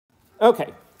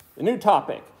Okay, the new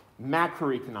topic,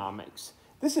 macroeconomics.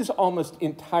 This is almost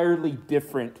entirely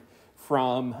different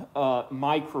from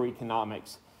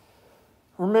microeconomics.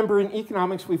 Remember, in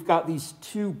economics, we've got these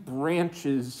two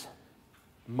branches.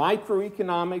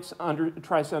 Microeconomics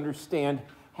tries to understand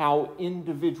how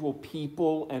individual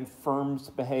people and firms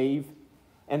behave,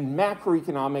 and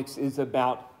macroeconomics is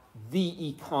about the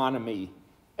economy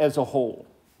as a whole.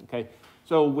 Okay,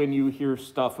 so when you hear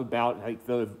stuff about like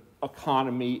the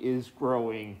economy is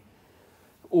growing,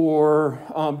 or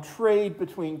trade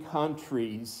between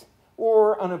countries,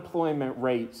 or unemployment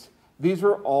rates, these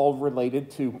are all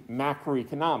related to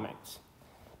macroeconomics.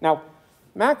 Now,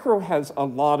 macro has a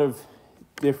lot of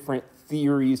different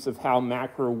theories of how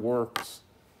macro works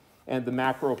and the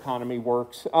macroeconomy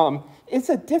works. It's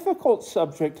a difficult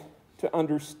subject to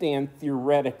understand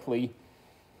theoretically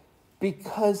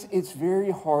because it's very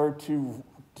hard to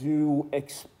do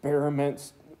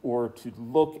experiments or to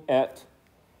look at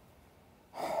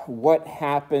what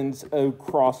happens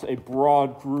across a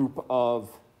broad group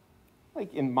of,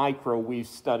 like in micro, we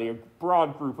study a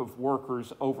broad group of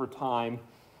workers over time,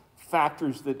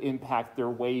 factors that impact their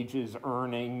wages,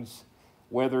 earnings,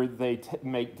 whether they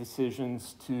make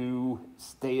decisions to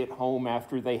stay at home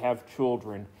after they have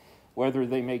children, whether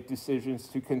they make decisions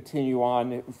to continue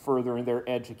on further in their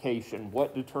education,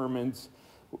 what determines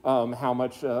how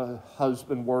much a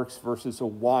husband works versus a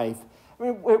wife. I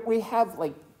mean, we have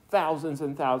like thousands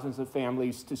and thousands of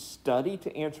families to study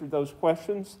to answer those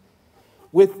questions.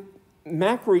 With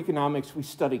macroeconomics, we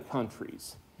study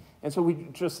countries. And so we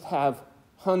just have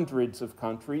hundreds of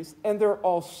countries, and they're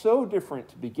all so different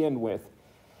to begin with.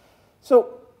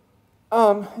 So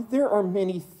there are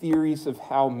many theories of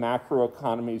how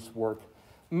macroeconomies work.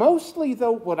 Mostly,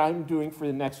 though, what I'm doing for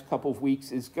the next couple of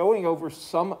weeks is going over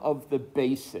some of the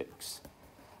basics.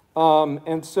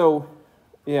 And so,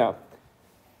 yeah.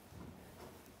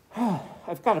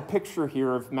 I've got a picture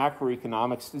here of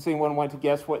macroeconomics. Does anyone want to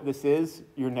guess what this is?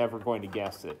 You're never going to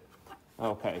guess it.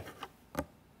 Okay.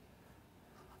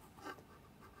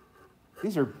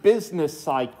 These are business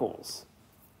cycles.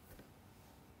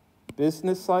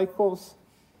 Business cycles?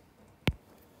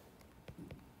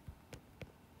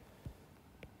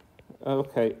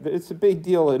 Okay, it's a big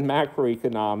deal in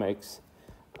macroeconomics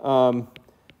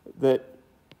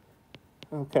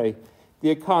the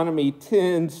economy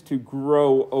tends to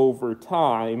grow over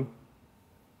time,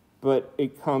 but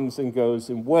it comes and goes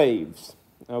in waves.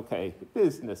 Okay,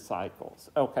 business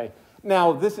cycles. Okay,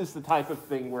 now this is the type of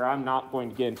thing where I'm not going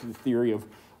to get into the theory of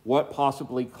what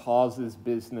possibly causes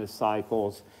business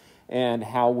cycles and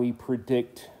how we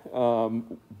predict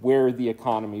where the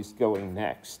economy is going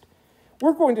next.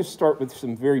 We're going to start with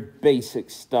some very basic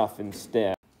stuff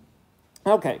instead.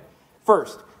 Okay,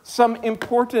 first, some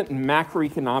important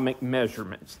macroeconomic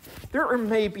measurements. There are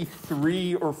maybe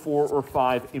 3 or 4 or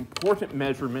 5 important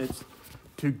measurements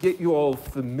to get you all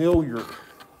familiar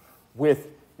with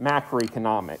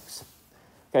macroeconomics.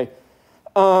 Okay,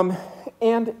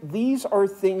 and these are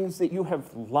things that you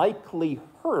have likely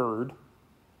heard,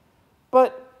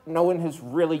 but no one has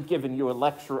really given you a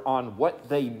lecture on what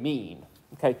they mean.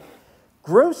 Okay.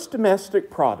 Gross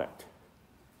domestic product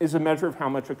is a measure of how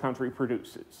much a country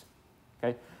produces,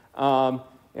 okay?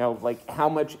 Like how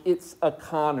much its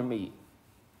economy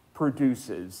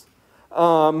produces.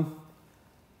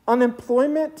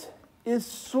 Unemployment is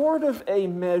sort of a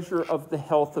measure of the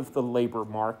health of the labor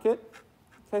market,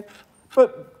 okay?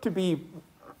 But to be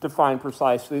defined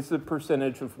precisely, it's the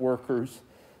percentage of workers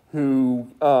who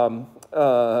kind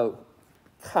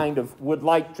of would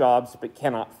like jobs but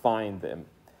cannot find them.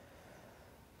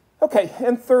 Okay,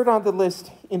 and third on the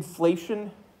list, inflation.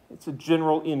 It's a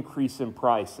general increase in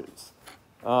prices.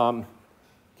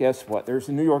 Guess what? There's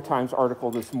a New York Times article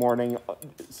this morning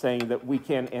saying that we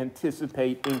can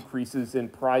anticipate increases in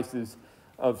prices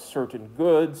of certain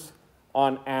goods.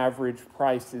 On average,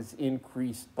 prices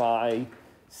increased by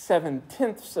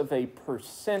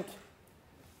 0.7%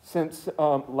 since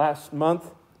last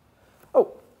month.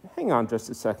 Oh, hang on just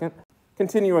a second.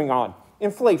 Continuing on.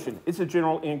 Inflation is a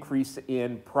general increase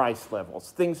in price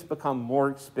levels. Things become more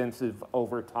expensive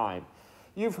over time.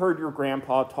 You've heard your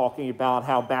grandpa talking about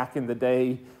how back in the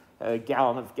day, a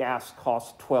gallon of gas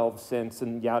cost 12 cents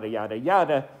and yada, yada,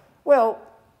 yada. Well,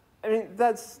 I mean,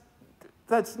 that's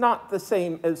not the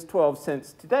same as 12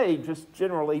 cents today. Just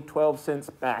generally 12 cents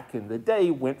back in the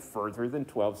day went further than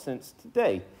 12 cents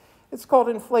today. It's called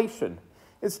inflation.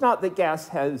 It's not that gas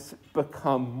has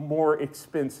become more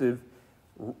expensive,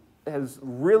 has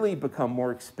really become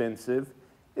more expensive.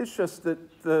 It's just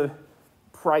that the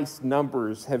price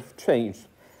numbers have changed.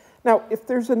 Now, if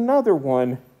there's another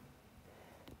one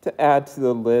to add to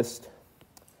the list,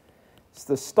 It's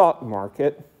the stock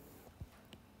market,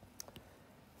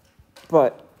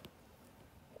 but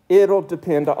it'll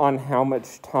depend on how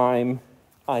much time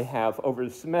I have over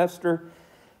the semester.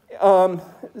 The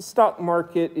stock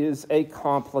market is a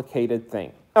complicated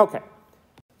thing. Okay,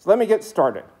 so let me get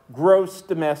started. Gross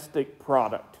domestic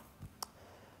product.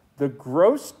 The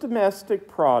gross domestic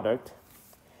product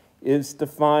is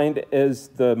defined as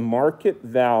the market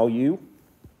value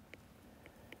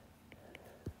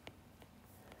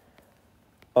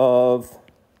of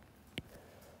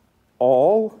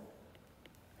all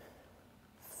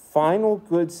final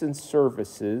goods and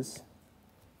services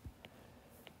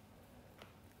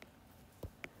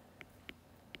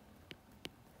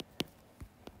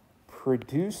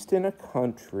produced in a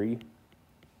country,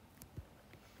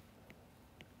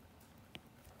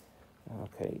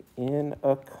 in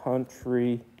a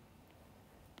country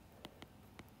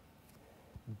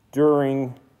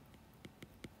during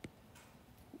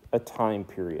a time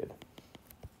period.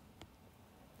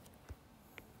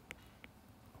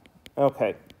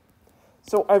 Okay,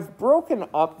 so I've broken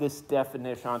up this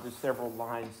definition onto several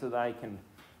lines so that I can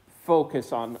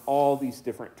focus on all these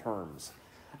different terms.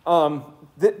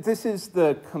 This is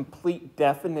the complete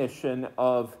definition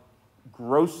of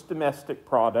gross domestic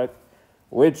product,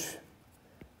 which,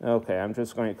 I'm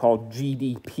just going to call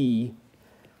GDP,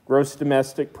 gross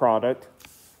domestic product.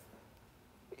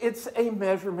 It's a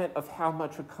measurement of how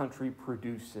much a country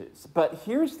produces. But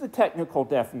here's the technical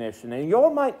definition, and you all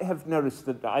might have noticed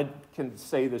that I can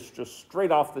say this just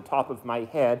straight off the top of my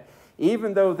head,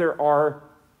 even though there are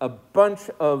a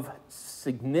bunch of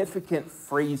significant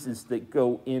phrases that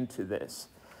go into this.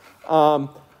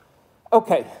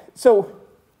 Okay, so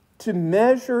to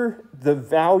measure the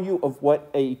value of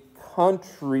what a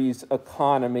country's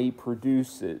economy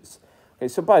produces. Okay,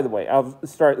 so by the way, I'll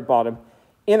start at the bottom.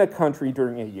 In a country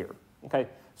during a year. Okay,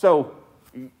 so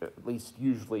at least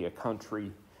usually a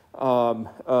country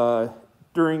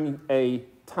during a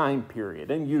time period,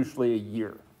 and usually a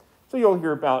year. So you'll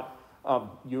hear about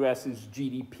U.S.'s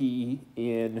GDP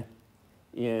in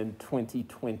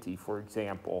 2020, for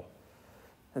example.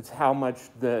 That's how much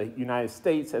the United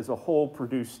States as a whole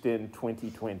produced in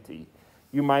 2020.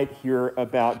 You might hear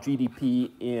about GDP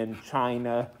in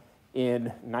China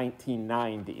in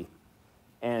 1990.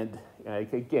 And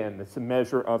again, it's a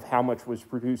measure of how much was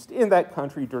produced in that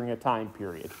country during a time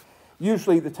period.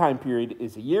 Usually the time period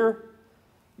is a year.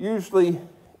 Usually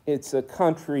it's a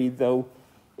country, though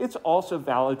it's also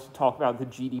valid to talk about the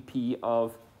GDP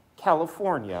of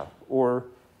California or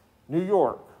New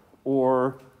York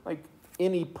or like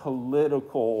any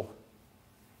political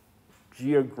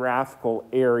geographical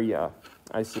area,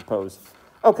 I suppose.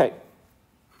 Okay,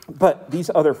 but these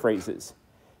other phrases.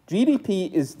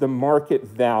 GDP is the market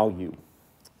value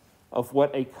of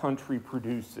what a country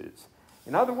produces.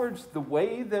 In other words, the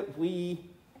way that we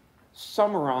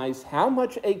summarize how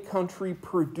much a country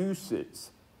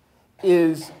produces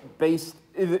is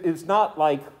not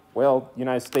like, well, the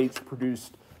United States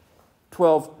produced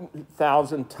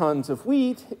 12,000 tons of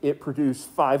wheat, it produced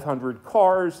 500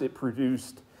 cars, it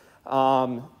produced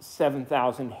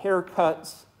 7,000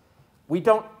 haircuts. We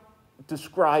don't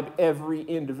describe every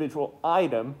individual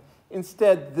item.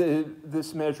 Instead,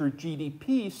 this measure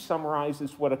GDP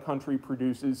summarizes what a country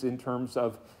produces in terms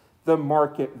of the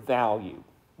market value.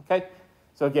 Okay?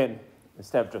 So again,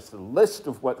 instead of just a list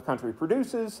of what the country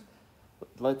produces,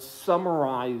 let's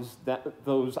summarize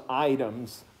those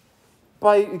items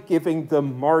by giving the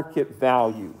market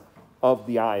value of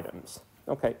the items.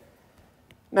 Okay.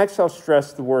 Next, I'll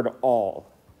stress the word all.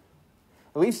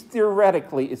 At least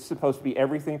theoretically, it's supposed to be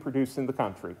everything produced in the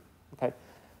country, okay?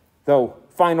 Though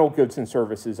final goods and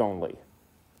services only.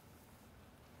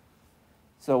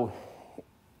 So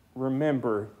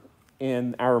remember,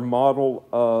 in our model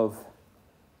of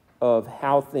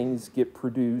how things get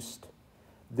produced,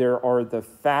 there are the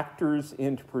factors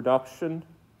into production.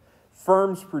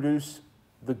 Firms produce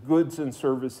the goods and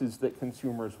services that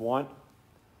consumers want,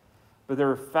 but there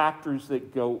are factors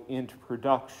that go into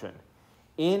production.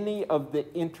 Any of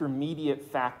the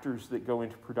intermediate factors that go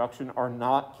into production are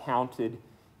not counted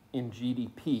in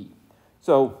GDP.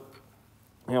 So,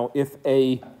 if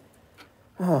a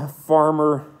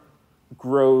farmer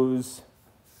grows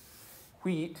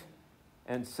wheat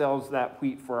and sells that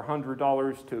wheat for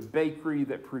 $100 to a bakery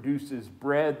that produces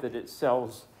bread that it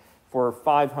sells for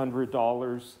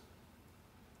 $500,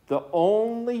 the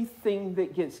only thing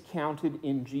that gets counted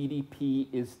in GDP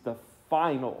is the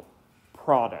final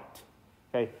product.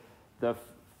 Okay, the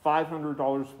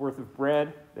 $500 worth of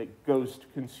bread that goes to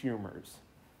consumers.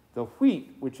 The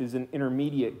wheat, which is an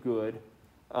intermediate good,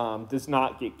 does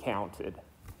not get counted.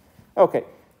 Okay,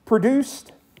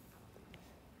 produced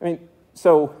I mean,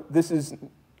 so this is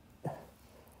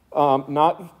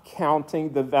not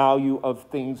counting the value of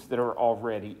things that are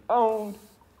already owned.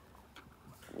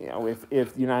 You know,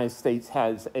 if the United States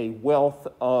has a wealth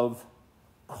of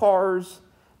cars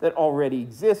that already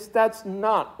exist, that's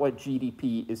not what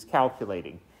GDP is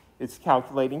calculating. It's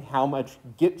calculating how much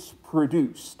gets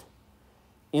produced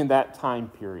in that time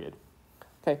period.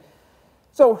 Okay,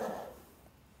 so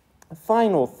the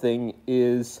final thing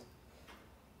is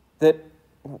that,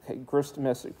 okay, gross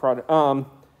domestic product,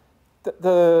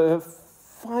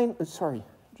 sorry,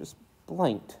 just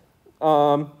blanked.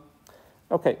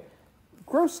 Okay,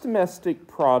 gross domestic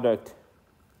product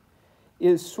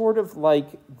is sort of like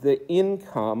the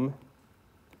income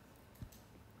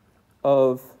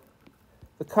of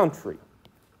the country.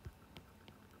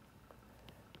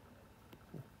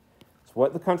 It's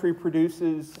what the country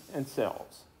produces and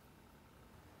sells.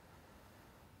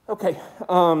 Okay,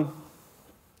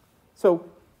 so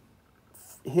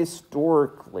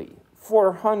historically,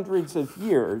 for hundreds of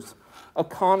years,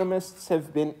 economists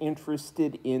have been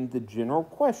interested in the general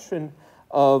question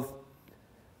of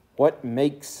what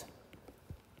makes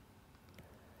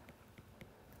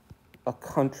a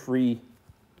country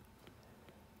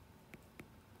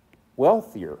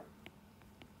wealthier.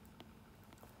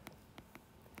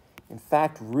 In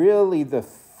fact, really the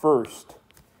first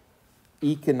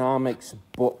economics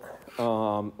book,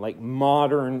 like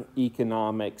modern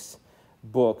economics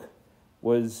book,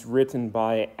 was written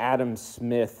by Adam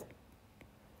Smith,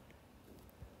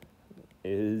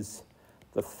 is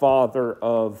the father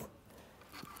of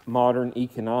modern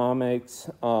economics.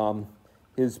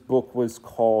 His book was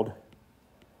called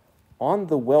On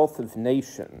the Wealth of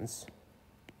Nations.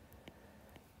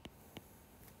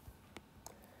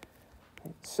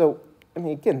 So, I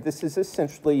mean, again, this is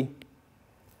essentially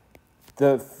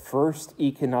the first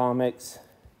economics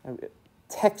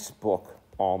textbook,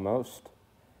 almost.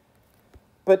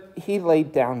 But he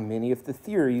laid down many of the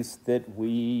theories that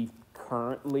we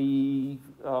currently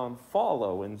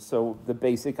follow. And so the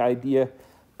basic idea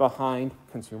behind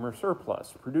consumer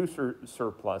surplus, producer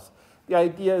surplus, the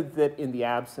idea that in the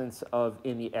absence of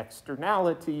any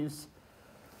externalities,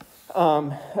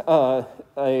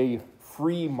 a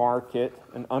free market,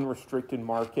 an unrestricted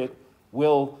market,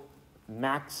 will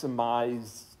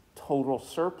maximize total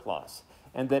surplus.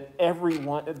 And that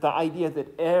everyone, the idea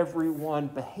that everyone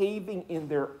behaving in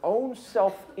their own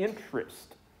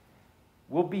self-interest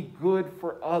will be good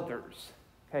for others.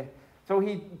 Okay, so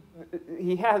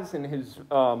he has in his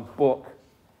book,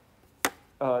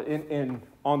 On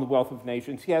the Wealth of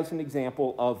Nations, he has an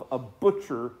example of a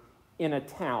butcher in a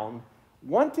town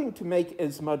wanting to make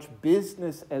as much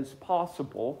business as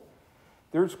possible.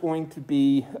 There's going to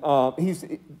be,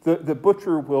 the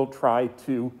butcher will try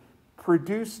to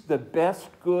produce the best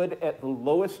good at the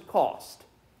lowest cost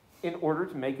in order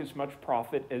to make as much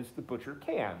profit as the butcher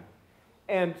can.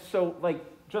 And so, like,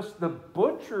 just the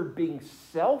butcher being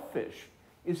selfish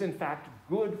is in fact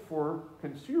good for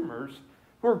consumers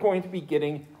who are going to be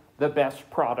getting the best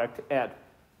product at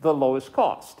the lowest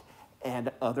cost. And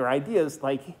other ideas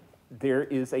like there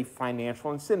is a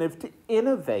financial incentive to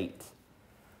innovate,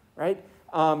 right?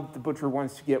 The butcher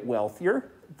wants to get wealthier.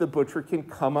 The butcher can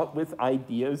come up with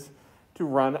ideas to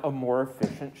run a more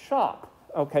efficient shop,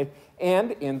 okay?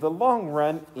 And in the long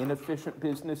run, inefficient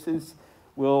businesses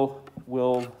will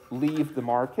leave the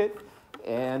market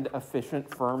and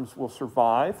efficient firms will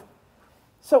survive.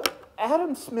 So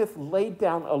Adam Smith laid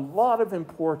down a lot of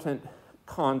important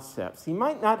concepts. He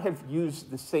might not have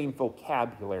used the same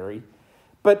vocabulary,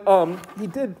 but he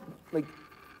did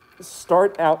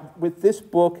start out with this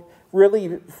book,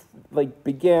 really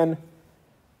began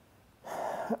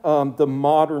the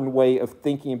modern way of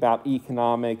thinking about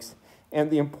economics and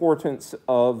the importance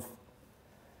of,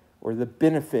 or the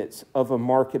benefits of, a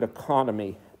market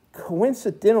economy.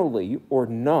 Coincidentally or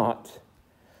not,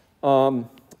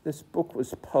 this book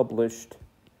was published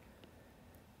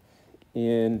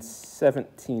in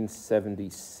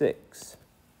 1776,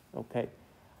 okay?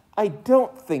 I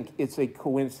don't think it's a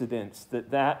coincidence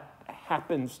that that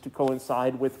happens to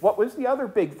coincide with, what was the other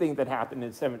big thing that happened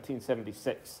in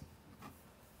 1776?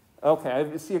 Okay,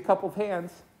 I see a couple of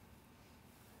hands.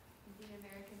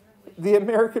 The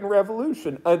American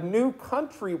Revolution. A new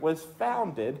country was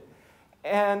founded,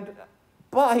 and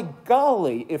by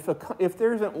golly, if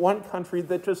there isn't one country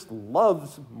that just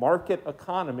loves market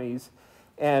economies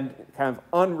and kind of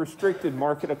unrestricted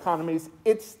market economies,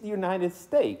 it's the United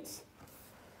States.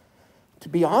 To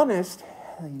be honest,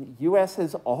 the U.S.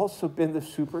 has also been the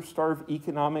superstar of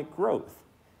economic growth.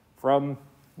 From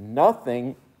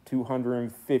nothing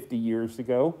 250 years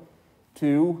ago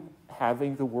to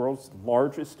having the world's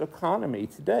largest economy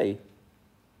today.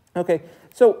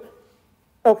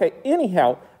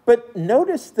 Anyhow, but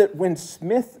notice that when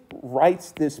Smith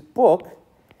writes this book,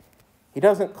 he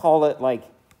doesn't call it like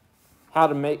how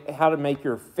to make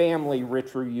your family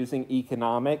richer using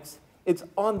economics. It's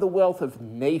on the wealth of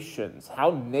nations, how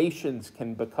nations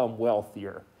can become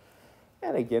wealthier.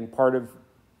 And again, part of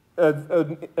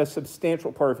a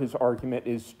substantial part of his argument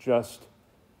is just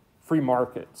free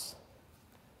markets,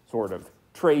 sort of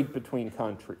trade between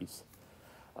countries.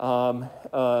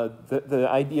 The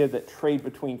idea that trade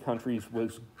between countries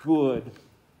was good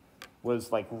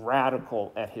was like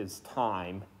radical at his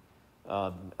time.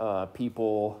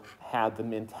 People had the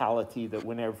mentality that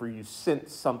whenever you sent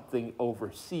something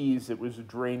overseas, it was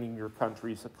draining your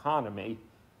country's economy,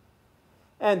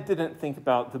 and didn't think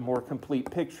about the more complete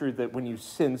picture that when you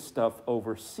send stuff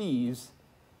overseas,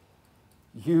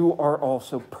 you are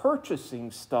also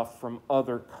purchasing stuff from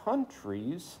other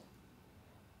countries,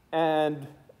 and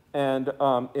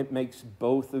it makes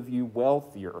both of you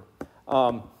wealthier.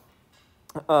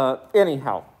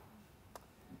 Anyhow,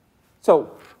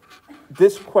 so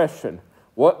this question,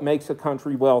 what makes a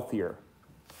country wealthier?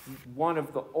 One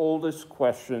of the oldest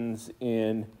questions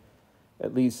in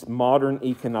at least modern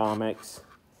economics,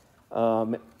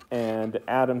 and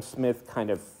Adam Smith kind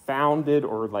of founded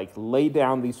or like laid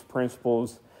down these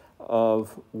principles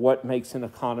of what makes an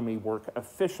economy work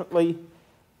efficiently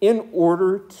in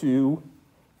order to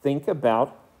think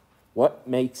about what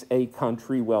makes a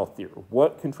country wealthier,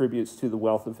 what contributes to the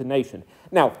wealth of a nation.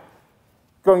 Now,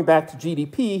 going back to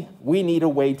GDP, we need a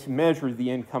way to measure the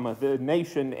income of the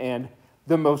nation, and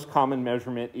the most common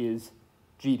measurement is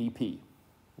GDP.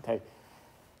 Okay?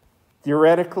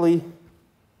 Theoretically,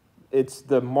 it's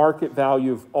the market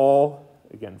value of all,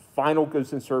 again, final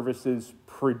goods and services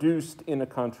produced in a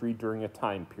country during a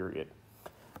time period.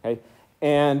 Okay?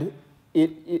 And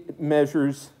it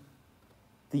measures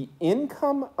the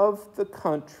income of the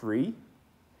country,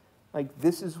 like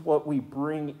this is what we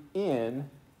bring in,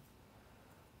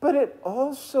 but it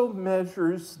also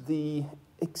measures the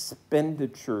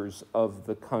expenditures of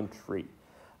the country.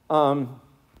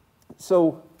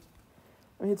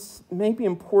 It's maybe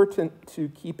important to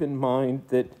keep in mind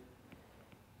that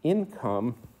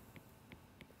income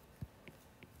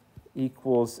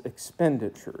equals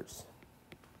expenditures.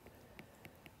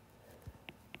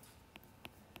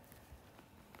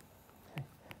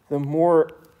 The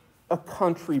more a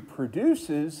country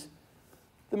produces,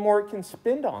 the more it can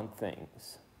spend on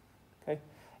things. Okay?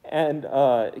 And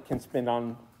it can spend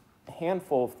on a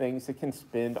handful of things. It can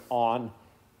spend on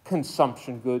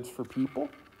consumption goods for people.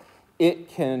 It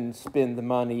can spend the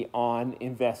money on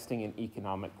investing in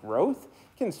economic growth.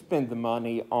 It can spend the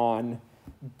money on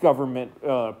government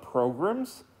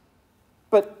programs.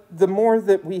 But the more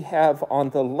that we have on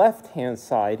the left-hand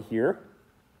side here,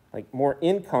 like more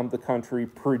income the country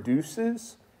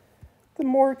produces, the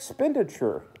more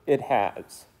expenditure it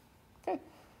has. Okay?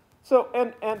 So,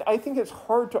 and I think it's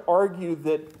hard to argue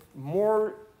that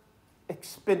more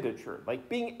expenditure, like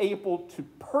being able to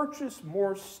purchase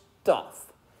more stuff,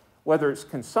 whether it's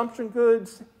consumption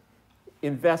goods,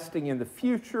 investing in the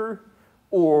future,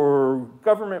 or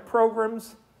government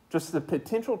programs, just the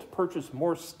potential to purchase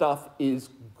more stuff is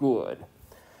good.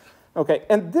 Okay,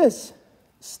 and this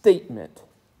statement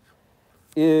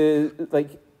is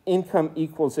like income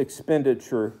equals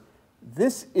expenditure.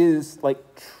 This is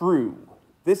like true.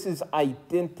 This is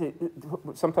identity.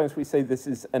 Sometimes we say this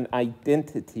is an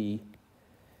identity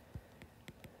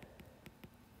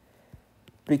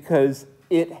because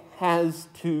it has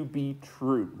to be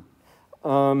true.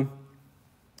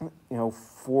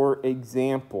 For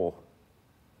example,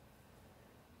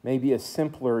 maybe a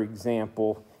simpler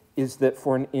example is that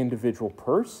for an individual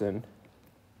person,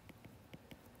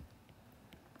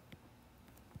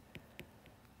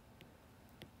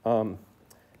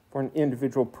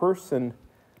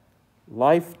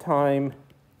 lifetime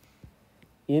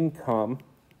income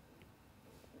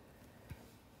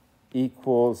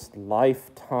equals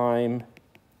lifetime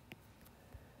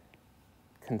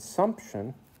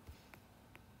consumption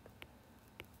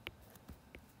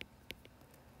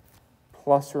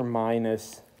plus or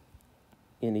minus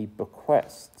any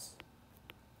bequests.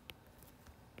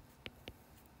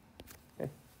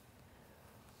 Okay.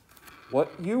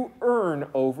 What you earn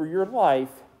over your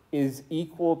life is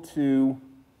equal to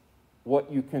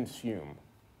what you consume.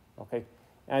 Okay?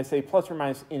 And I say plus or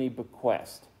minus any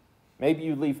bequest. Maybe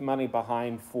you leave money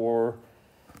behind for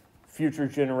future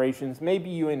generations.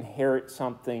 Maybe you inherit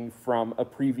something from a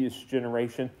previous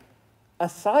generation.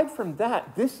 Aside from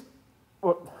that,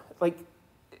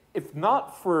 if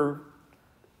not for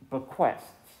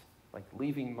bequests, like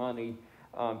leaving money,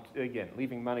 again,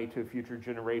 leaving money to a future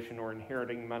generation or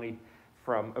inheriting money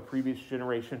from a previous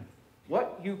generation.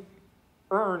 What you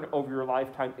earn over your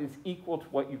lifetime is equal to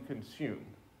what you consume.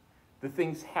 The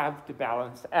things have to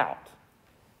balance out.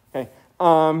 Okay.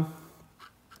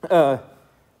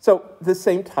 So the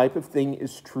same type of thing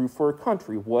is true for a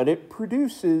country. What it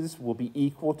produces will be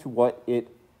equal to what it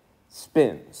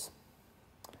spends.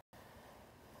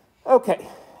 Okay,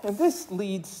 and this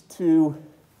leads to,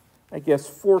 I guess,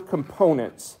 4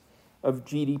 components of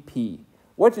GDP.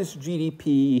 What does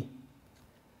GDP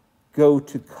go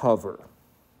to cover?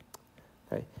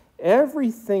 Okay,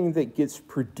 everything that gets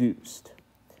produced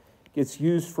gets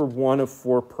used for one of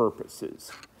 4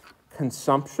 purposes: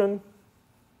 consumption,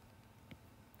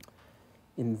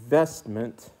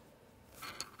 investment,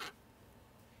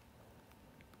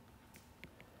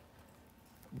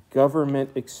 government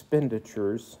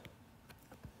expenditures,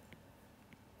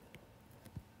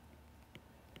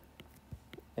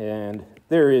 and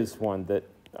there is one that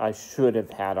I should have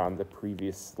had on the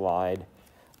previous slide,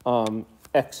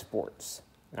 exports.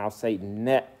 And I'll say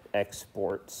net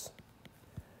exports.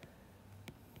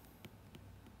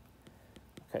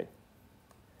 Okay.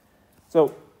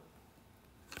 So,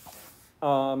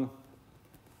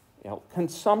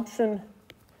 consumption,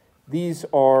 these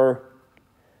are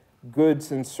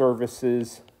goods and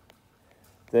services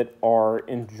that are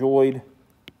enjoyed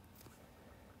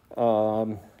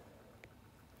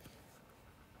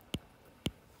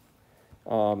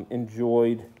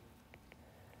enjoyed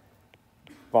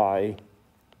by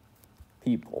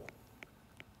people.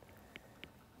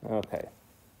 Okay.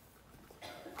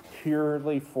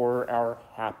 Purely for our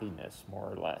happiness,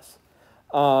 more or less.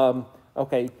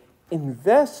 Okay,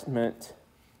 investment,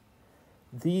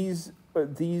 these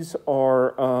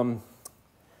are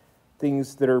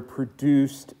things that are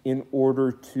produced in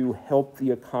order to help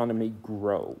the economy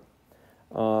grow.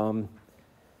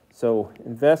 So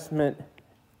investment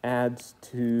adds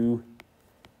to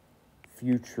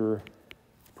future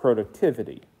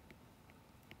productivity.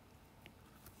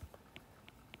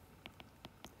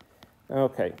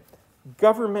 Okay,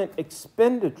 government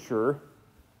expenditure,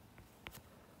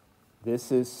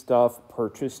 this is stuff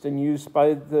purchased and used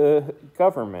by the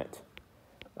government,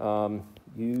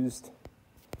 used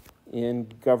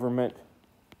in government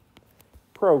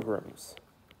programs.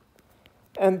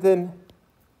 And then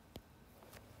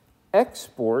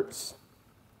exports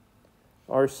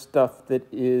are stuff that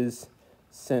is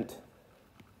sent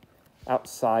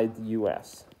outside the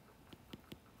U.S.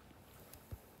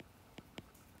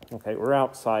 Okay, or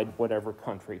outside whatever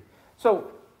country.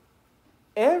 So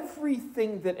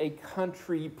everything that a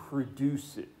country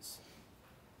produces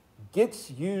gets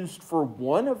used for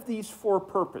one of these 4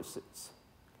 purposes.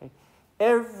 Okay?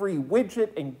 Every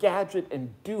widget and gadget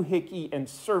and doohickey and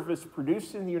service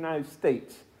produced in the United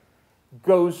States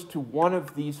goes to one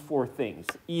of these 4 things.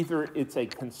 Either it's a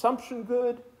consumption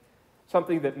good,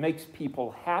 something that makes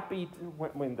people happy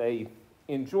when they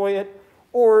enjoy it,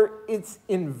 or it's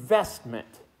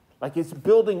investment, like it's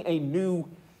building a new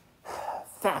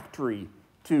factory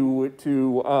building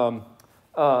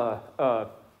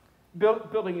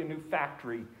a new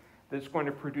factory that's going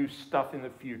to produce stuff in the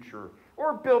future,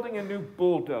 or building a new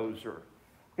bulldozer.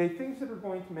 Okay, things that are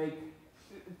going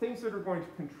to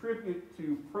contribute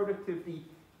to productivity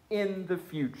in the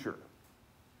future.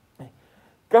 Okay.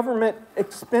 Government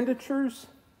expenditures.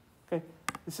 Okay,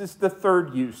 this is the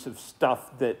 3rd use of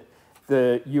stuff that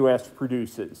the U.S.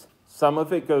 produces. Some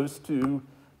of it goes to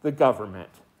the government.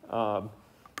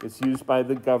 It's used by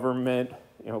the government,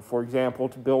 for example,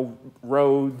 to build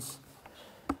roads,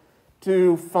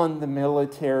 to fund the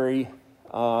military,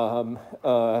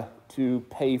 to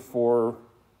pay for.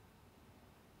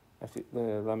 Actually,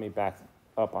 let me back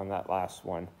up on that last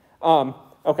one.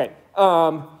 Okay,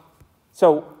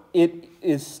 so it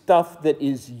is stuff that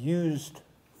is used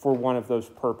for one of those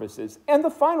purposes. And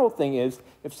the final thing is,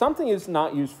 if something is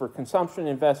not used for consumption,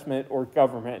 investment, or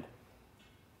government,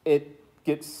 it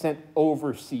gets sent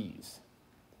overseas.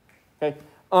 Okay.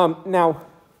 Now,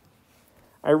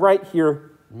 I write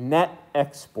here net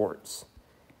exports.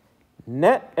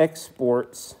 Net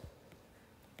exports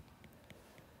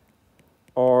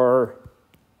are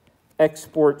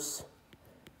exports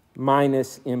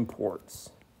minus imports.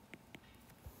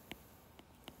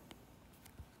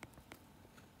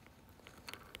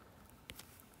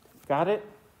 Got it?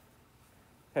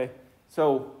 Okay,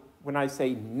 so when I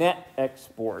say net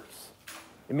exports,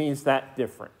 it means that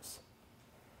difference.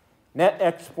 Net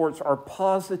exports are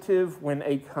positive when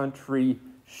a country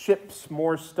ships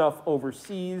more stuff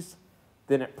overseas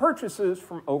than it purchases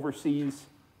from overseas.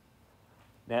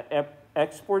 Net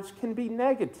exports can be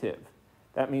negative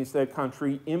That means that a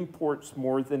country imports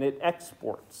more than it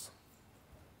exports,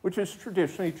 which is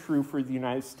traditionally true for the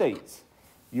United States.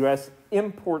 The US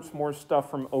imports more stuff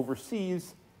from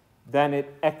overseas than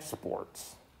it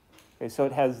exports. Okay, so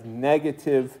it has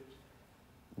negative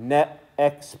net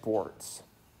exports.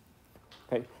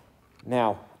 Okay,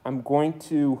 now I'm going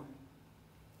to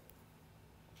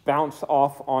bounce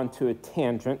off onto a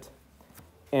tangent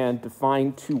and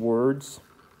define two words.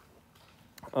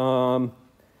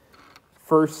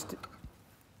 First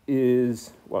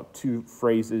is, well, two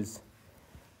phrases,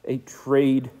 a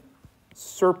trade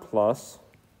surplus.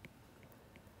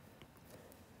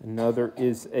 Another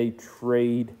is a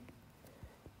trade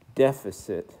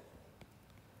deficit.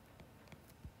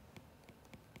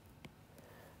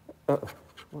 What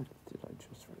did I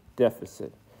just write?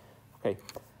 Deficit. Okay.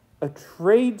 A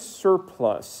trade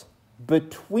surplus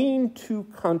between two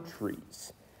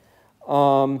countries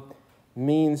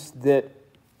means that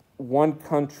one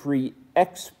country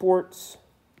exports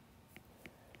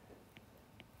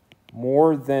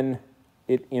more than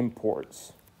it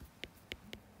imports.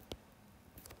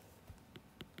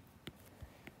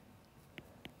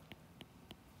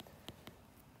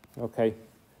 Okay,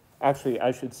 actually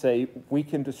I should say we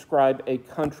can describe a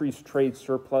country's trade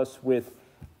surplus with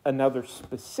another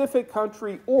specific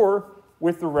country or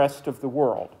with the rest of the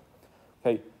world.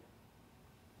 Okay,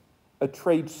 a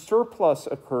trade surplus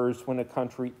occurs when a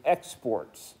country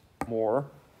exports more.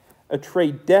 A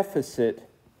trade deficit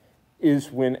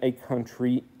is when a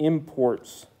country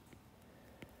imports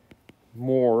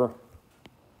more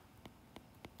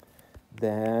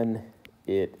than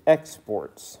it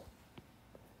exports.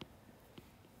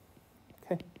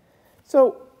 Okay,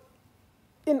 so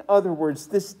in other words,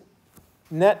 this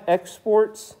net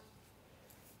exports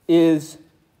is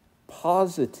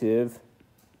positive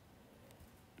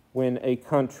when a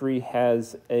country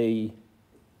has a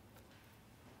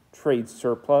trade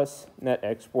surplus, net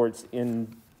exports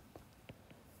in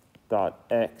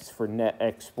 .x for net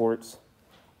exports,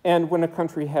 and when a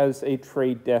country has a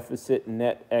trade deficit,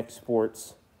 net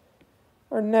exports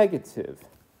are negative.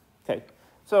 Okay,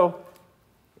 so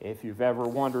if you've ever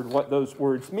wondered what those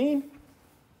words mean,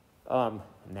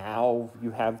 now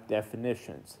you have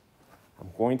definitions.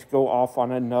 I'm going to go off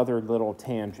on another little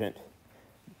tangent,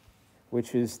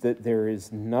 which is that there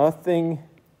is nothing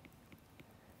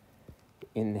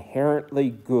inherently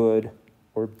good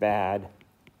or bad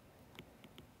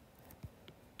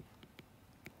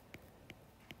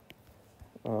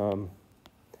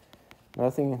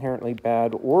nothing inherently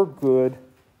bad or good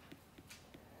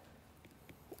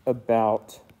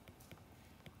about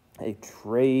a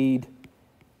trade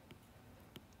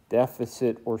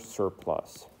deficit or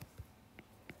surplus.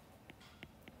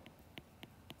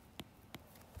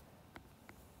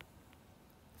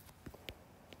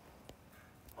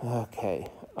 Okay,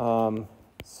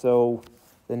 so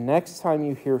the next time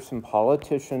you hear some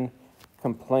politician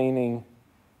complaining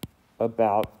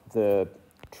about the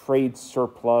trade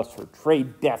surplus or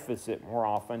trade deficit more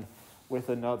often with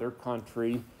another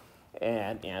country,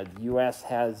 and the U.S.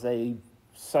 has a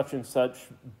such and such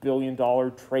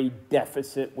billion-dollar trade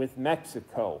deficit with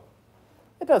Mexico,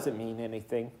 it doesn't mean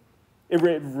anything. It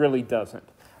really doesn't.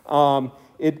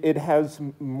 It has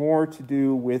more to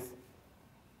do with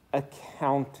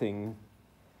accounting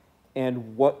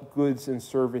and what goods and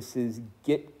services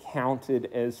get counted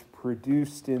as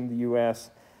produced in the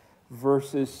U.S.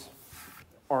 versus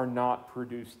are not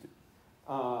produced.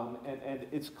 And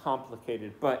it's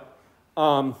complicated. But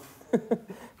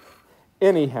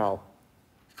anyhow,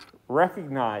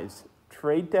 recognize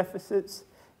trade deficits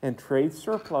and trade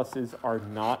surpluses are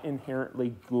not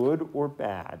inherently good or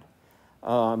bad.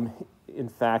 In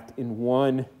fact, in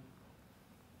one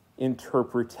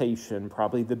interpretation,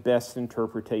 probably the best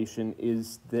interpretation,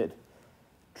 is that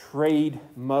trade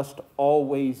must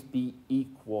always be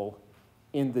equal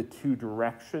in the two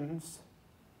directions.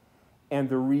 And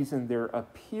the reason there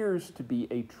appears to be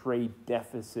a trade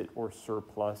deficit or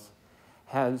surplus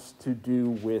has to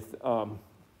do with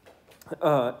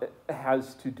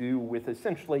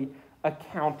essentially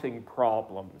accounting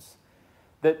problems.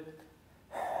 That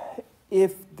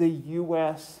if the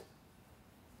U.S.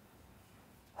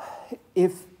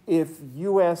 if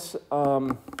U.S.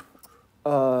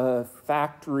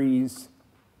 Factories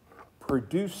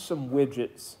produce some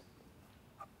widgets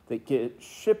that get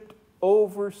shipped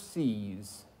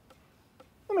overseas,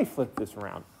 let me flip this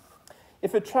around.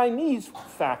 If a Chinese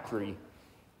factory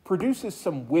produces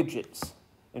some widgets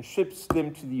and ships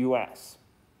them to the U.S.,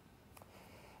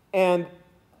 and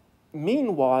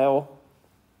meanwhile,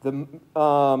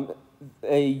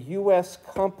 a U.S.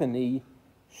 company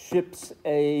ships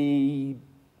a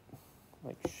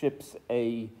like ships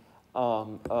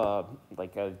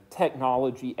like a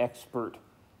technology expert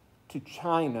to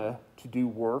China to do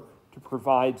work, to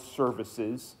provide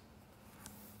services,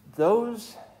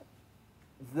 those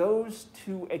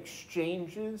two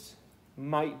exchanges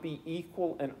might be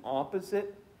equal and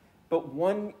opposite, but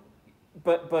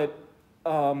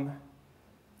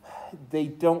they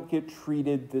don't get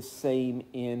treated the same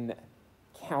in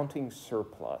counting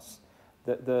surplus.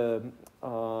 The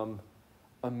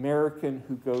American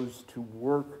who goes to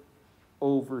work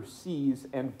overseas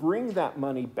and bring that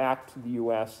money back to the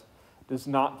U.S. does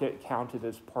not get counted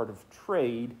as part of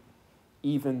trade,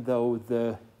 even though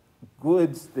the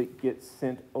goods that get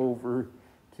sent over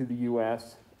to the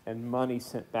U.S. and money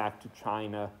sent back to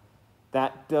China,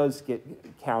 that does get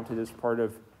counted as part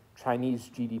of Chinese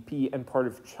GDP and part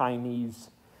of Chinese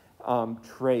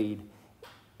trade.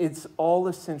 It's all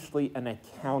essentially an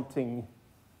accounting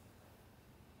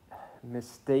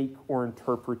mistake or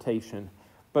interpretation.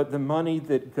 But the money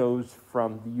that goes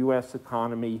from the U.S.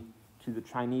 economy to the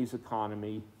Chinese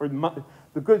economy, or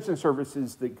the goods and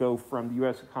services that go from the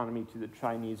U.S. economy to the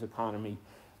Chinese economy,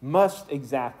 must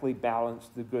exactly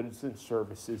balance the goods and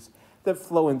services that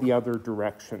flow in the other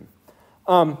direction.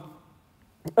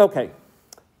 Okay.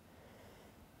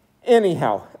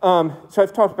 Anyhow, so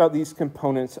I've talked about these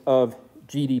components of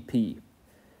GDP.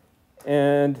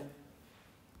 And,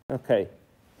 okay,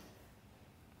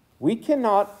 we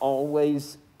cannot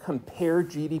always compare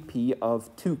GDP of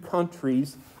two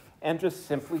countries and just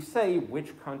simply say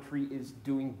which country is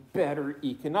doing better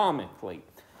economically.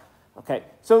 Okay,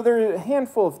 so there are a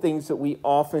handful of things that we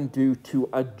often do to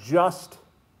adjust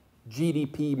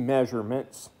GDP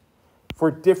measurements for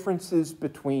differences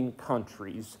between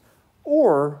countries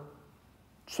or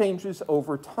changes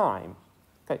over time.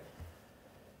 Okay,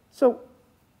 so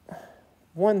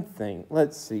one thing,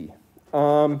 let's see.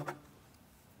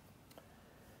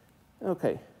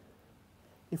 Okay,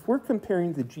 if we're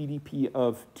comparing the GDP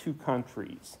of two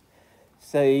countries,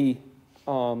 say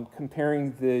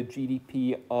comparing the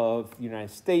GDP of the United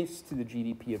States to the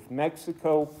GDP of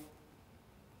Mexico,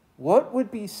 what would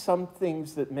be some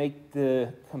things that make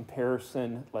the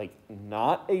comparison like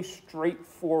not a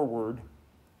straightforward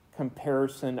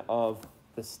comparison of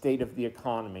the state of the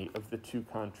economy of the two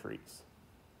countries?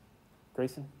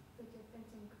 Grayson? The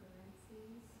difference in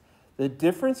currencies. The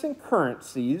difference in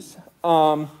currencies.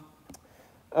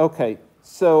 Okay,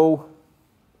 so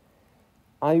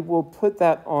I will put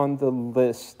that on the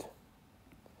list.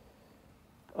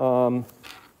 But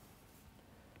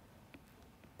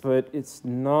it's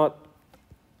not,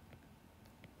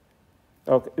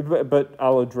 okay, but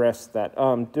I'll address that.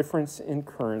 Difference in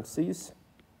currencies.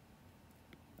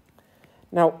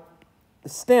 Now, the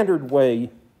standard way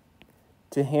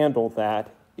to handle that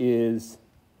is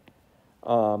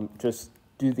just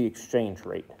do the exchange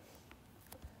rate.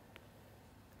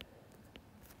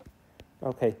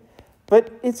 Okay,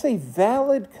 but it's a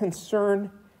valid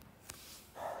concern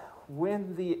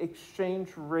when the exchange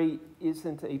rate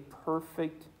isn't a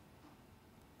perfect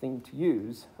thing to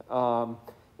use. Some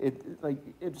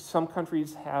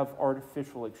countries have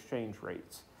artificial exchange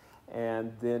rates,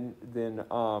 and then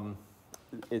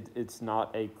it's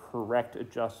not a correct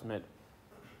adjustment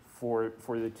for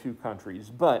the two countries.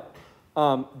 But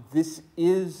this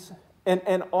is,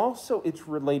 and also it's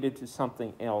related to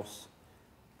something else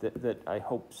that I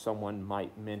hope someone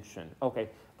might mention. Okay,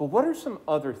 but what are some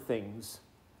other things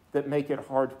that make it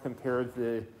hard to compare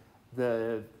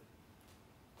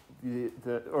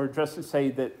or just to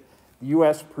say that the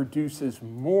U.S. produces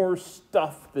more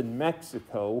stuff than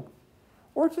Mexico,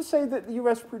 or to say that the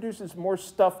U.S. produces more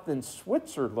stuff than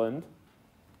Switzerland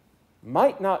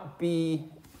might not be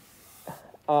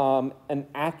an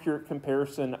accurate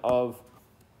comparison of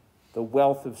the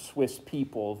wealth of Swiss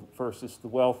people versus the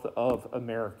wealth of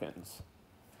Americans.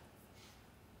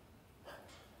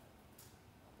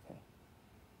 Okay.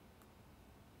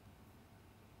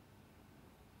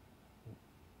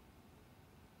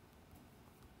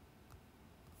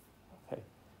 Okay.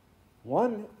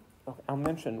 I'll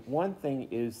mention one thing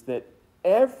is that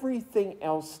everything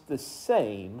else the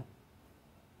same,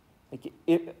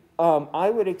 I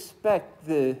would expect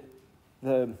the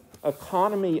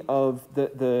economy of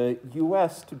the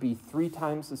U.S. to be 3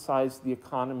 times the size of the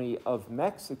economy of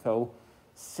Mexico,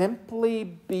 simply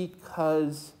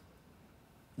because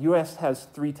the U.S. has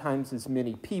 3 times as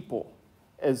many people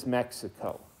as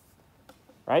Mexico,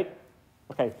 right?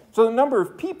 Okay, so the number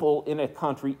of people in a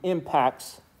country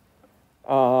impacts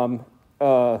the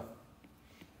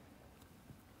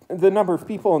number of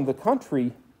people in the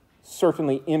country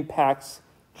certainly impacts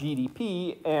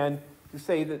GDP, and to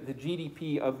say that the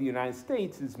GDP of the United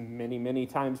States is many, many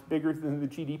times bigger than the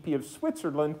GDP of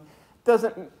Switzerland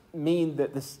doesn't mean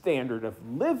that the standard of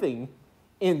living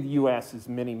in the US is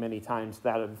many, many times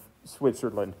that of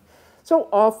Switzerland. So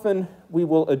often we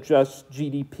will adjust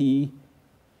GDP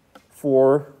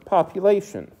for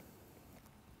population.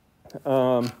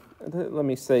 Let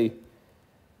me say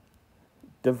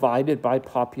divided by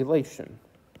population.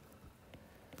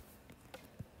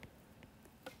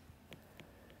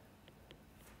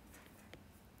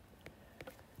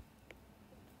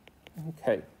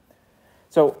 Okay,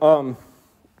 so,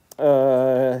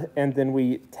 and then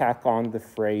we tack on the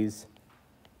phrase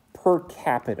per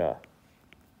capita.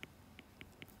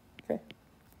 Okay.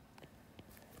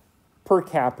 Per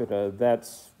capita,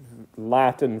 that's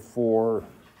Latin for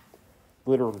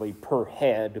literally per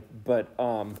head, but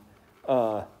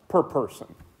per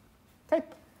person. Okay,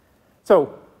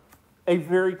 so a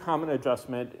very common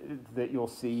adjustment that you'll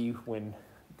see when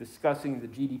discussing the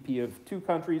GDP of two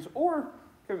countries or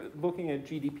looking at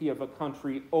GDP of a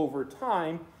country over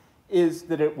time is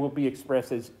that it will be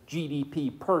expressed as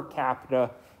GDP per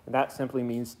capita, and that simply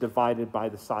means divided by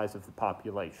the size of the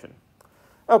population.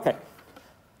 Okay,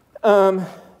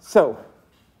 so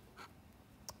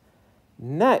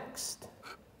next,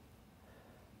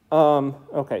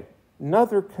 okay,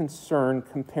 another concern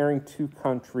comparing two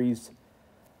countries.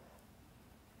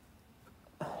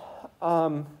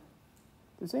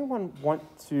 Does anyone want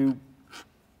to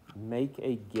make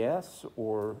a guess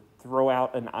or throw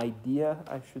out an idea,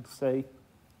 I should say?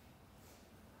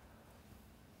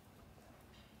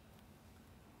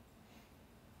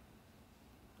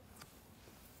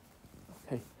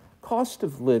 Okay, cost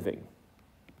of living.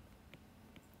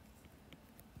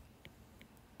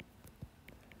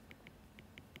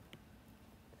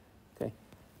 Okay,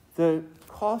 the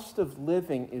cost of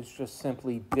living is just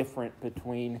simply different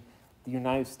between the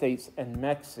United States and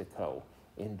Mexico.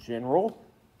 In general,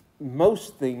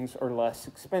 most things are less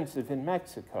expensive in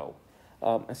Mexico,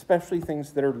 especially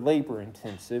things that are labor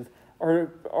intensive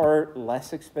are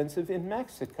less expensive in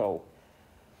Mexico.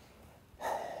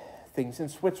 Things in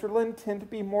Switzerland tend to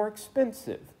be more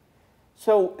expensive.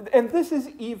 So, and this is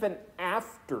even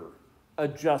after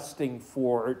adjusting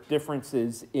for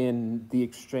differences in the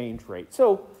exchange rate.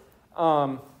 So,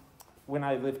 when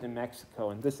I lived in Mexico,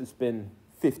 and this has been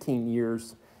 15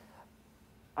 years,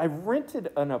 I rented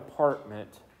an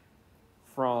apartment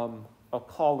from a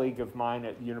colleague of mine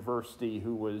at the university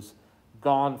who was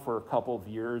gone for a couple of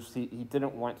years. He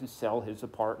didn't want to sell his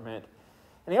apartment.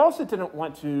 And he also didn't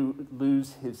want to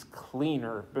lose his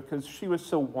cleaner because she was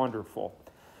so wonderful.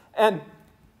 And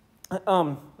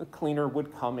the cleaner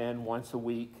would come in once a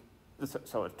week.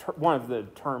 So one of the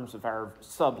terms of our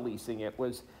subleasing it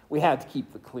was we had to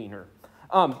keep the cleaner.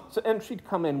 And she'd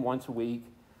come in once a week,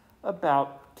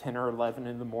 about 10 or 11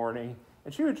 in the morning,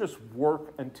 and she would just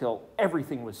work until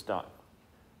everything was done.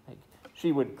 Like,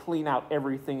 she would clean out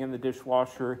everything in the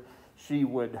dishwasher. She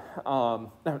would,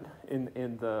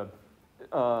 in the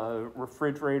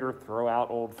refrigerator, throw out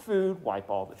old food,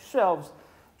 wipe all the shelves,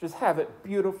 just have it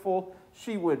beautiful.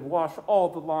 She would wash all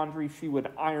the laundry. She would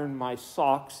iron my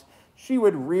socks. She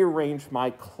would rearrange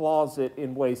my closet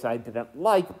in ways I didn't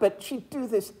like, but she'd do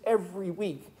this every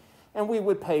week. And we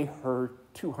would pay her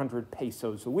 200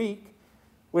 pesos a week,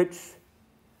 which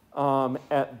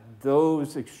at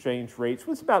those exchange rates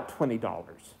was about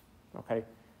 $20, okay?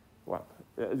 Well,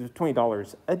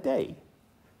 $20 a day.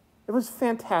 It was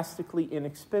fantastically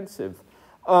inexpensive.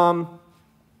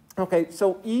 Okay,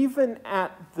 so even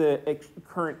at the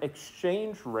current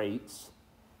exchange rates,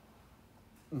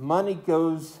 money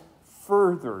goes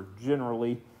further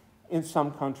generally in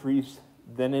some countries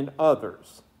than in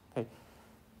others. Okay?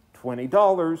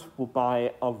 $20 will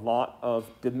buy a lot of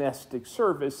domestic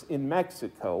service in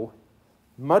Mexico,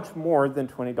 much more than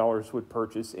 $20 would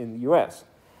purchase in the US.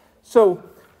 So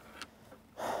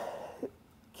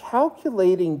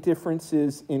calculating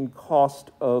differences in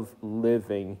cost of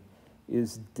living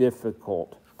is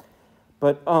difficult,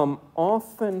 but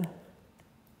often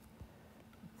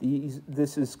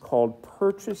this is called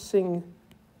purchasing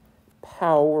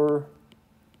power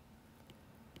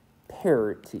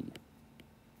parity.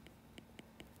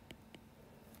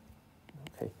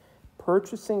 Okay,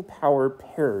 purchasing power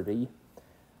parity,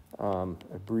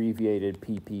 abbreviated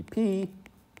PPP.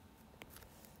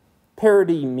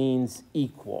 Parity means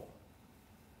equal.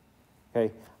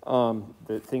 Okay,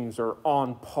 that things are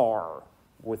on par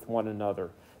with one another.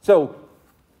 So,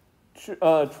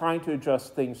 trying to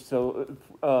adjust things so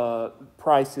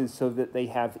prices so that they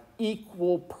have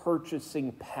equal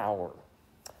purchasing power.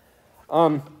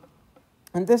 And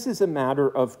this is a matter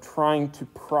of trying to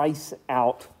price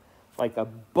out like a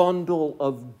bundle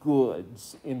of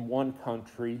goods in one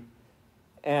country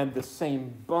and the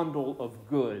same bundle of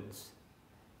goods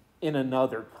in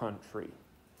another country.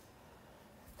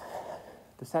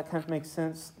 Does that kind of make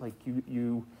sense? Like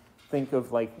you think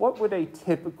of like, what would a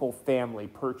typical family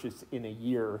purchase in a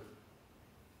year?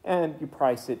 And you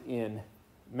price it in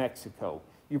Mexico.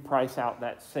 You price out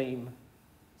that same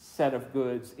set of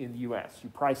goods in the US. You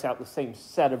price out the same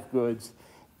set of goods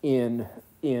in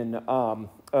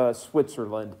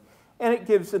Switzerland. And it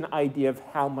gives an idea of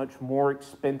how much more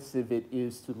expensive it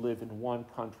is to live in one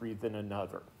country than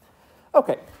another.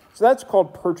 Okay, so that's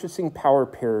called purchasing power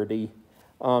parity.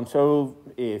 So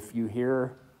if you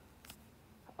hear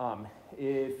a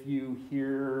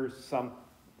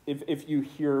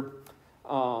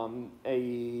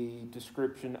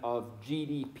description of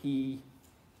GDP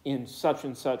in such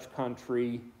and such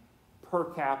country, per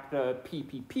capita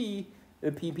PPP,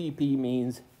 the PPP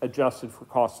means adjusted for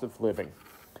cost of living.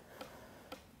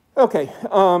 Okay,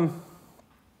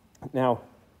 now,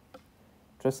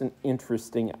 just an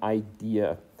interesting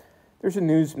idea. There's a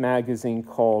news magazine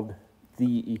called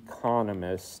The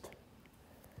Economist.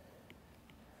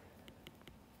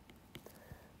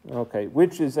 Okay,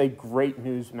 which is a great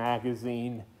news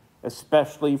magazine,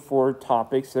 especially for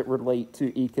topics that relate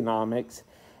to economics.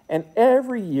 And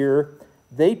every year,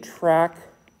 they track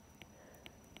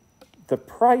the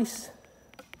price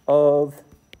of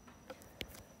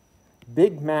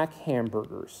Big Mac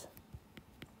hamburgers.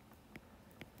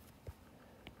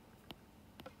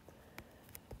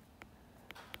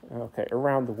 Okay,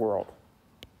 around the world.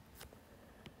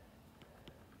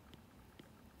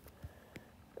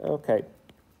 Okay,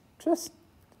 just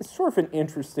it's sort of an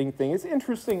interesting thing. It's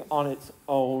interesting on its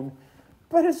own,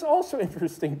 but it's also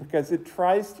interesting because it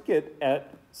tries to get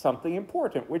at something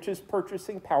important, which is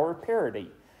purchasing power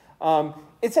parity.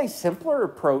 It's a simpler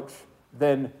approach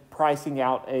than pricing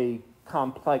out a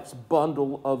complex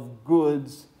bundle of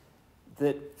goods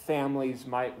that families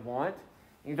might want.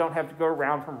 You don't have to go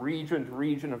around from region to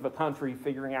region of the country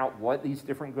figuring out what these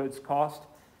different goods cost.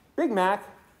 Big Mac,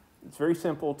 it's very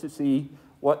simple to see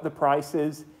what the price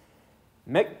is.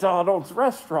 McDonald's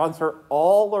restaurants are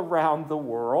all around the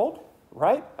world,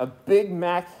 right? A Big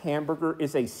Mac hamburger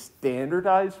is a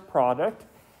standardized product,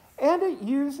 and it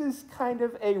uses kind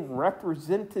of a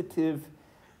representative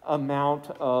amount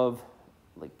of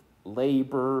like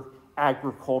labor,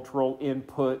 agricultural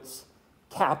inputs,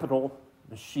 capital,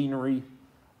 machinery,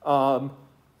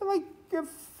 like a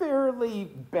fairly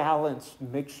balanced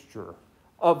mixture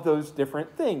of those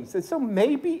different things. And so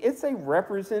maybe it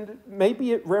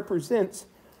represents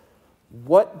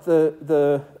what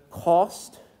the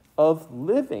cost of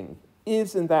living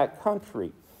is in that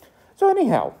country. So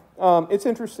anyhow, it's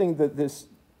interesting that this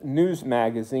news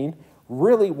magazine,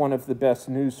 really one of the best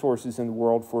news sources in the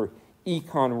world for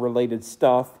econ-related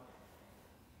stuff,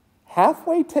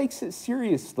 halfway takes it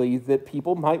seriously that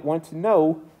people might want to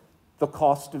know the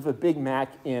cost of a Big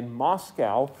Mac in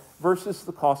Moscow versus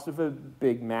the cost of a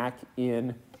Big Mac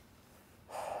in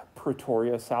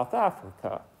Pretoria, South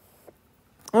Africa.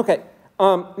 Okay,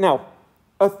 now,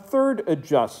 a third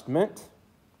adjustment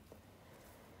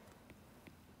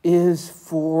is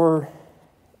for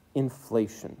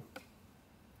inflation.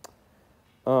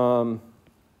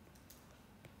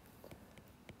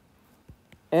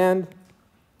 And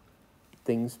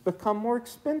things become more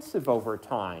expensive over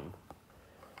time.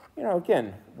 You know,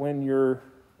 again, when your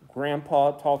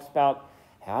grandpa talks about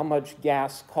how much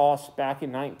gas cost back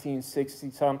in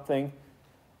 1960-something,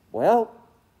 well,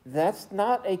 that's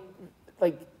not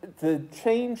the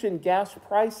change in gas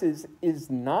prices is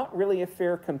not really a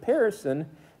fair comparison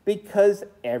because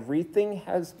everything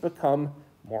has become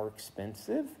more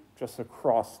expensive just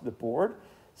across the board.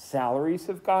 Salaries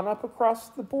have gone up across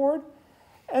the board.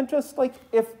 And just like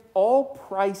if all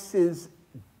prices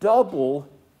double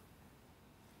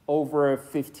over a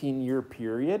 15-year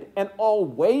period and all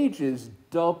wages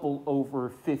double over a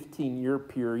 15-year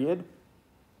period,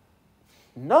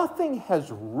 nothing has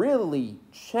really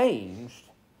changed.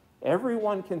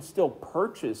 Everyone can still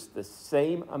purchase the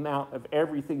same amount of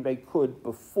everything they could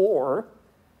before,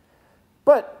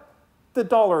 but the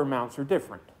dollar amounts are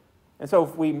different. And so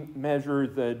if we measure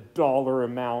the dollar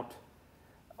amount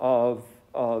of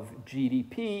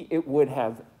GDP, it would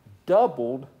have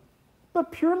doubled,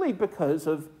 but purely because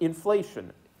of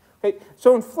inflation. Okay,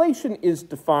 so inflation is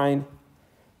defined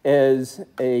as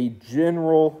a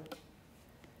general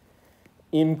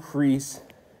increase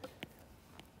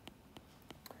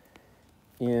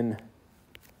in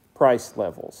price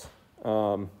levels.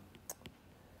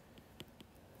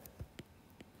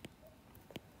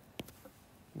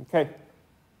 Okay,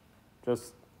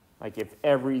 just like if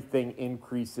everything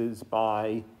increases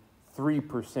by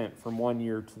 3% from one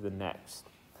year to the next.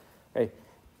 Okay?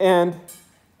 And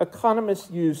economists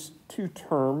use two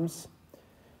terms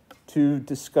to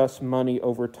discuss money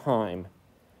over time.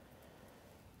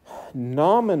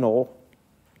 Nominal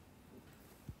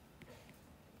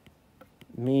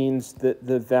means that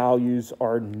the values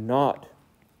are not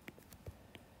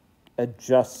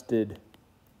adjusted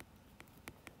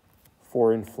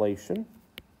for inflation.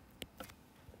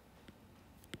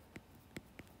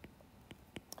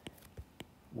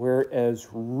 Whereas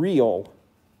real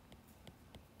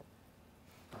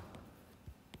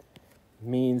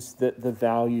means that the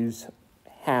values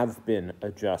have been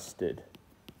adjusted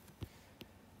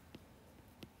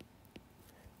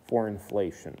for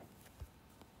inflation.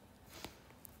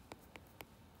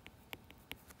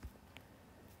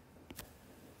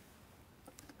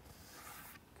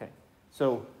 Okay,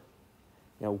 so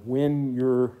when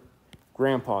your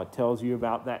grandpa tells you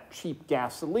about that cheap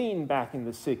gasoline back in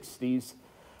the 60s,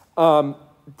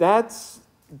 those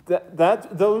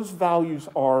values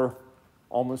are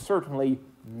almost certainly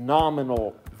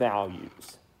nominal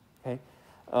values, okay?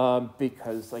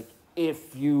 Because like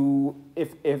if you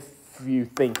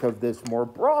think of this more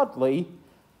broadly,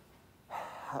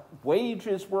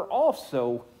 wages were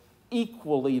also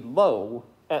equally low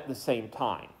at the same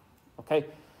time, okay?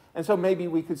 And so maybe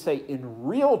we could say in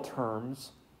real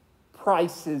terms,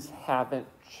 prices haven't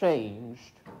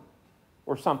changed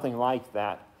or something like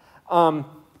that.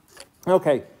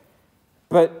 Okay,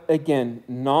 but again,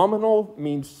 nominal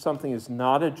means something is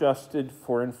not adjusted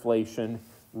for inflation.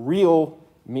 Real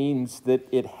means that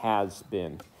it has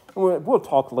been. And we'll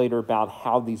talk later about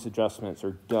how these adjustments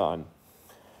are done.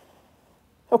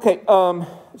 Okay,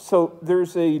 so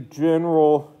there's a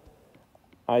general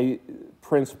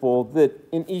principle that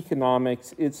in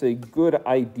economics, it's a good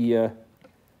idea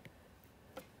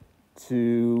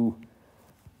to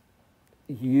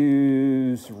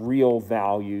use real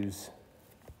values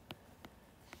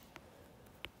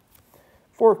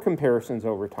for comparisons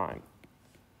over time.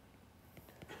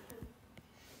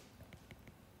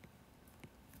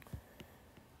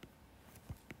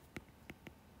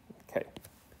 Okay,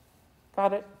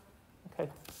 got it? Okay.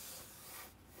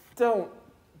 Don't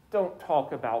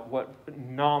talk about what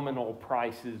nominal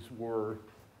prices were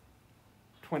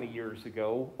 20 years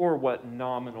ago or what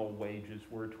nominal wages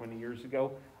were 20 years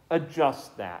ago.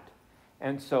 Adjust that.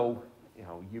 And so,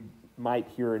 you might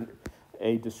hear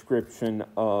a description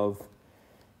of,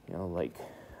 like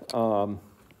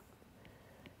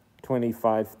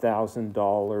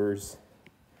 $25,000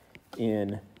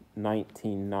 in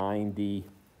 1990,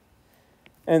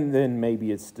 and then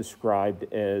maybe it's described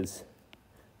as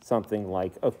something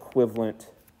like equivalent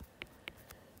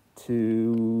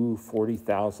to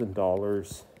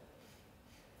 $40,000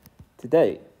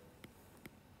 today.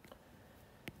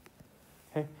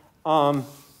 Okay.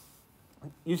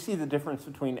 You see the difference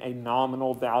between a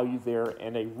nominal value there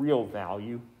and a real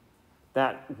value.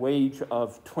 That wage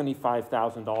of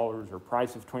 $25,000 or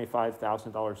price of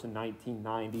 $25,000 in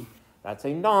 1990, that's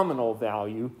a nominal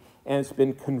value, and it's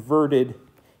been converted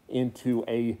into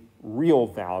a real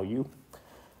value.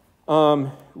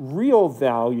 Real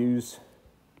values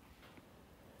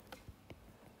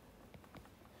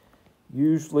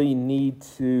usually need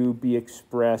to be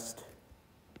expressed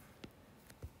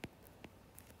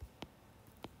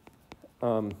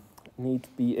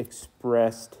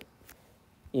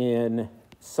in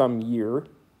some year.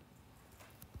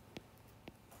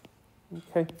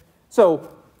 Okay, so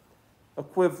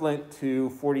equivalent to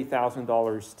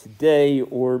 $40,000 today,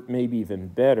 or maybe even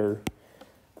better,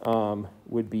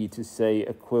 would be to say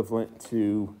equivalent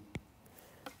to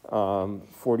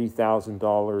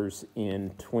 $40,000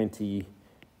 in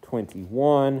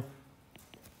 2021.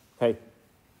 Okay,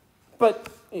 but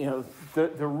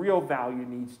the real value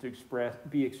needs to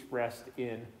be expressed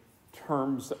in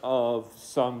terms of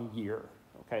some year.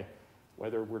 Okay,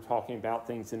 whether we're talking about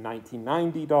things in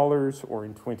 1990 dollars or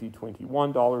in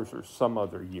 2021 dollars or some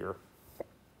other year.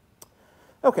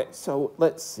 Okay, so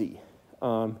let's see.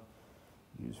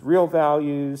 Use real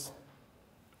values.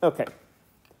 Okay,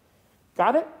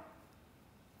 got it?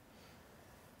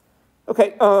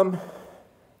 Okay,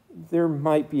 there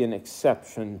might be an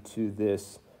exception to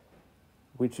this,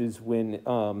 which is when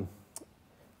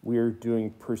we're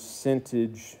doing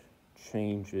percentage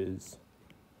changes.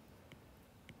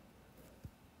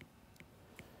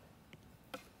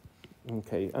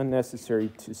 Okay, unnecessary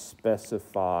to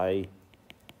specify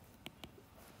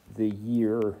the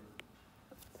year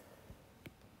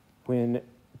when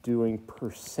doing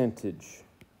percentage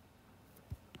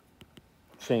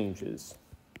changes.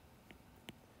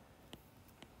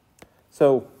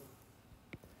 So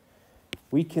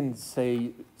we can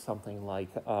say something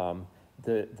like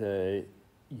the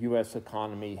U.S.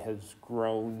 economy has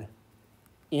grown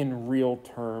in real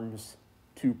terms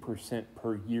 2%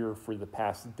 per year for the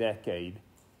past decade.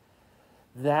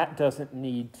 That doesn't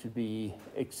need to be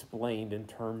explained in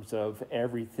terms of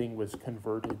everything was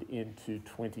converted into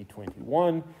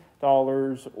 2021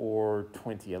 dollars or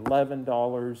 2011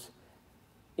 dollars.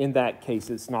 In that case,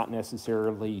 it's not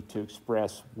necessarily to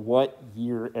express what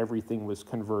year everything was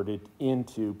converted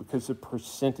into, because the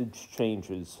percentage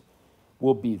changes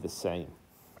will be the same.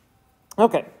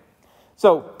 Okay,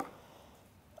 so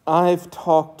I've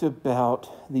talked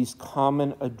about these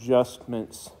common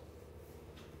adjustments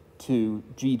to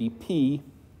GDP.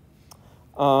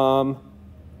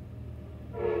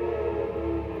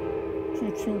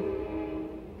 Choo-choo.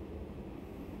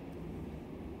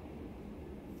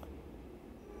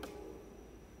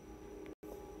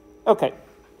 Okay,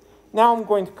 now I'm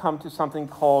going to come to something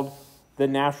called the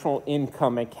National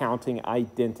Income Accounting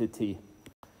Identity.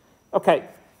 Okay,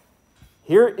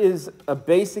 here is a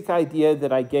basic idea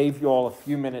that I gave you all a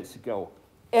few minutes ago.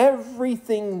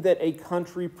 Everything that a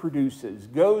country produces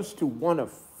goes to one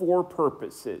of four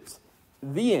purposes.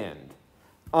 The end.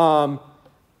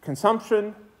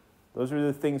 Consumption, those are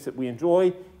the things that we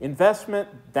enjoy. Investment,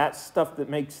 that's stuff that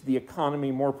makes the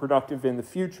economy more productive in the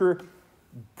future.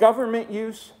 Government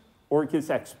use, or it gets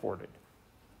exported.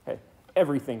 Okay,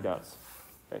 everything does.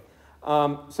 Okay.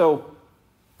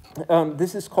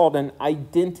 This is called an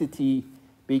identity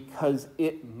because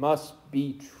it must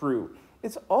be true.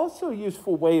 It's also a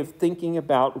useful way of thinking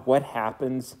about what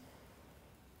happens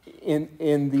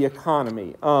in the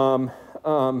economy.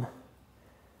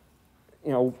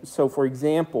 So for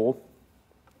example,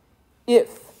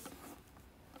 if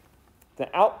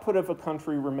the output of a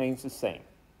country remains the same,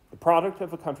 the product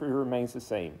of a country remains the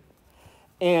same,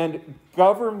 and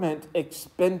government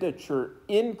expenditure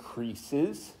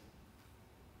increases,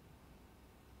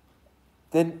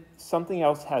 then something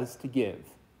else has to give.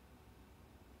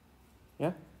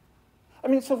 Yeah? I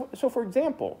mean, so for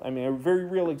example, I mean, a very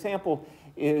real example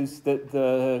is that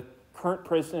the current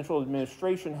presidential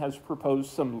administration has proposed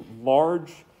some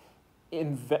large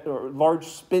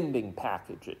spending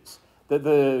packages that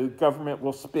the government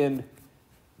will spend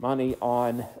money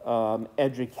on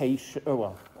education. Oh,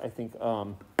 well, I think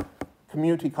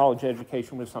community college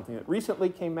education was something that recently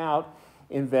came out.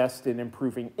 Invest in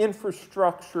improving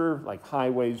infrastructure like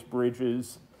highways,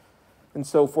 bridges, and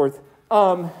so forth.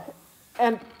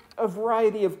 And a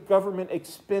variety of government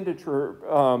expenditure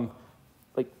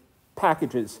like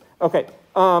packages. Okay,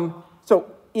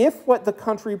 so if what the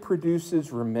country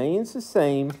produces remains the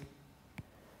same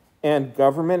and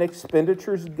government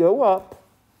expenditures go up,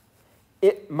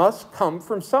 it must come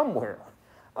from somewhere.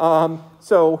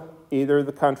 So either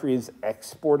the country is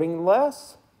exporting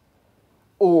less,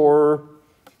 or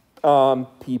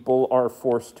people are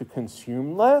forced to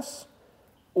consume less,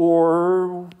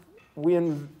 or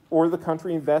the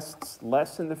country invests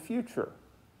less in the future.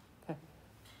 Okay.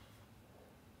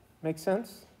 Make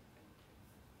sense?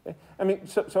 Okay. I mean,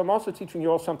 so I'm also teaching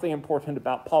you all something important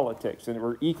about politics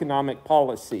or economic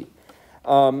policy.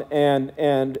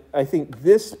 And I think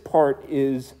this part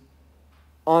is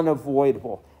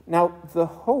unavoidable. Now, the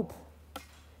hope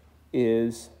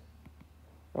is,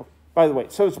 oh, by the way,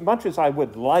 so as much as I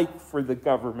would like for the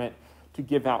government to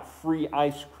give out free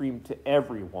ice cream to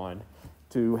everyone,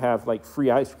 to have like free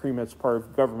ice cream as part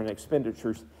of government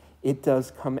expenditures, it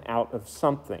does come out of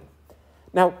something.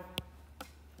 Now,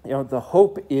 the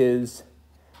hope is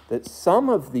that some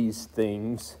of these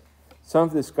things, some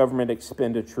of this government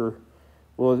expenditure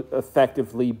will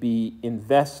effectively be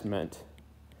investment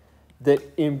that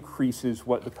increases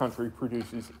what the country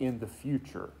produces in the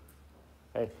future.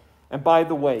 Okay? And by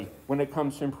the way, when it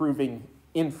comes to improving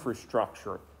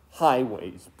infrastructure,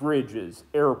 highways, bridges,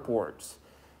 airports,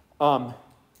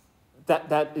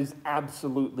 that is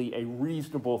absolutely a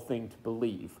reasonable thing to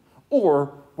believe.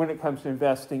 Or when it comes to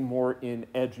investing more in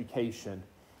education.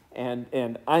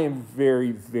 And I am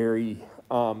very, very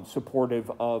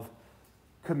supportive of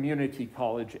community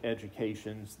college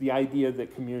educations. The idea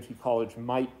that community college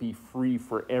might be free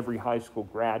for every high school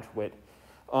graduate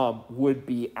would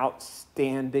be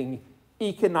outstanding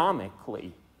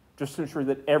economically, just to ensure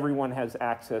that everyone has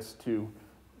access to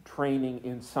training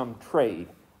in some trade.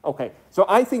 Okay, so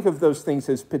I think of those things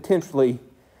as potentially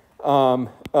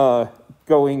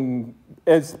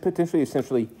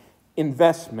essentially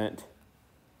investment.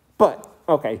 But,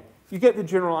 okay, you get the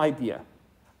general idea.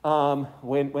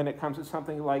 When it comes to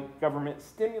something like government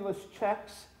stimulus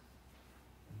checks,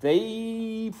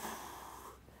 that's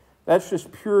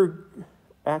just pure,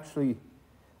 actually,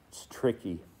 it's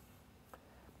tricky.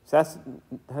 So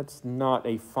that's not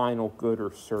a final good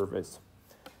or service.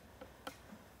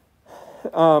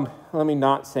 Let me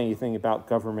not say anything about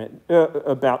government,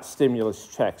 about stimulus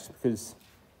checks, because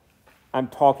I'm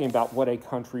talking about what a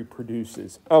country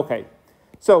produces. Okay,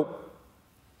 so,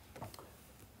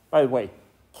 by the way,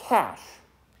 cash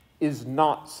is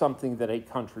not something that a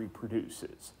country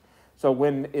produces. So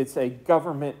when it's a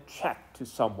government check to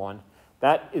someone,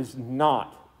 that is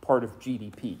not part of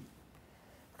GDP.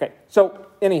 Okay, so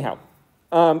anyhow,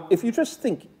 if you just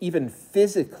think even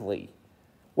physically,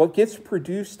 what gets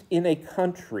produced in a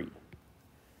country,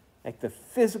 like the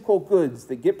physical goods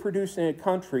that get produced in a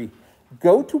country,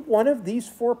 go to one of these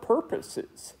four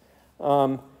purposes.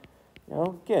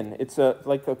 Again, it's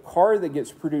like a car that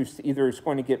gets produced. Either it's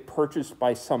going to get purchased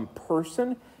by some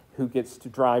person who gets to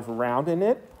drive around in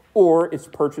it, or it's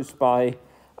purchased by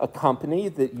a company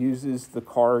that uses the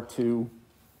car to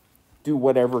do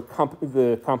whatever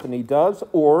the company does,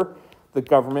 or the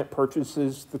government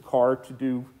purchases the car to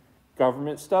do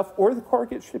government stuff, or the car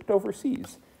gets shipped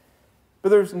overseas. But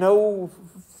there's no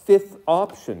fifth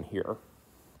option here.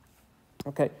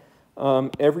 Okay,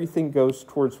 everything goes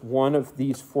towards one of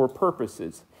these four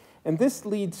purposes. And this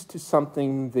leads to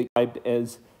something that described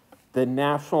as the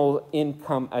national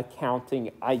income accounting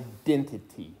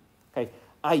identity. Okay,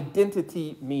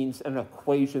 identity means an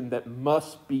equation that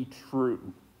must be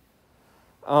true.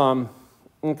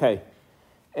 Okay,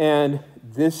 and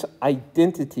this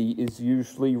identity is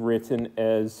usually written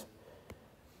as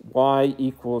y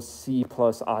equals c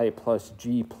plus I plus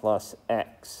g plus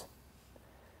x.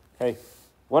 Okay,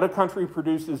 what a country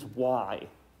produces y.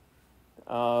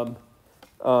 I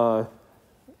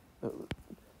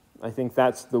think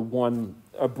that's the one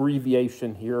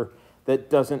abbreviation here that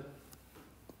doesn't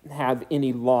have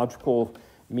any logical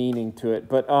meaning to it.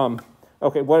 But,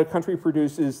 okay, what a country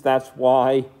produces, that's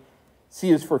y.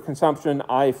 C is for consumption,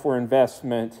 I for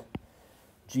investment,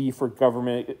 G for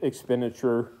government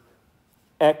expenditure,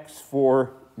 X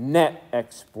for net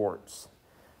exports.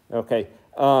 Okay,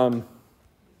 so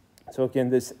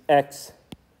again, this X,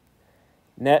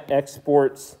 net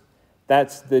exports,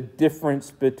 that's the difference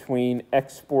between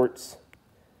exports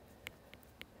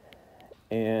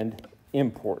and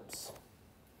imports.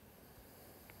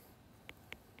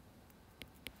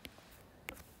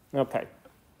 Okay.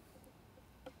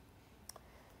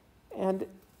 And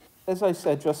as I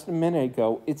said just a minute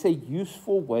ago, it's a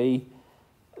useful way,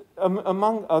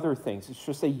 among other things, it's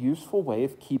just a useful way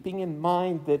of keeping in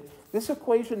mind that this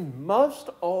equation must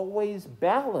always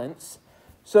balance.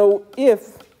 So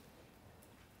if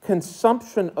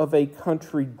consumption of a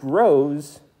country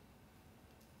grows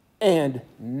and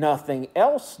nothing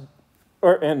else,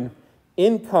 and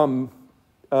income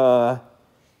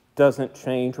doesn't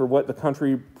change, or what the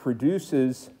country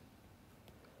produces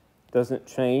doesn't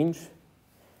change,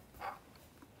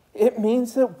 it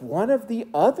means that one of the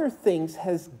other things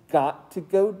has got to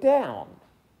go down.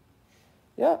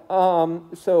 Yeah,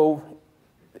 so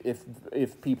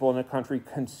if people in a country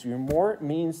consume more, it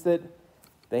means that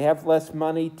they have less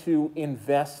money to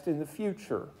invest in the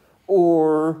future,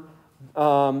 or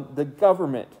the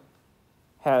government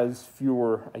has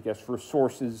fewer, I guess,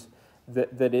 resources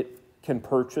that it can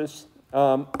purchase,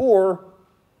 or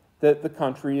that the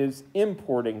country is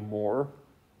importing more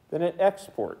than it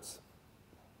exports.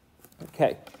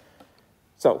 Okay,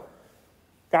 so,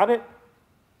 got it?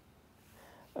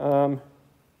 Now,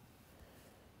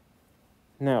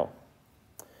 I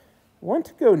want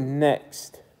to go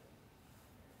next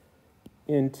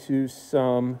into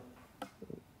some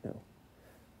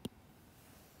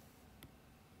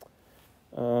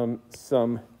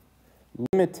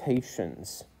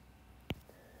limitations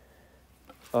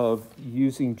of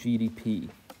using GDP.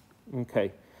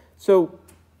 Okay, so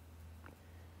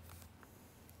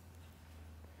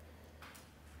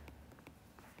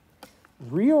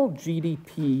real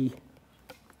GDP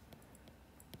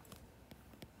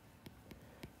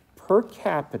per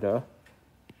capita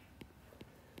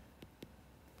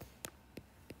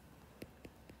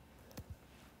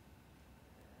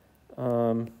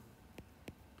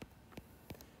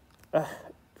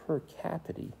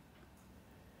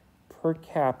per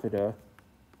capita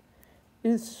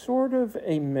is sort of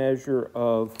a measure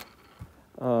of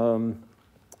how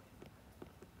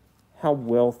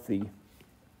wealthy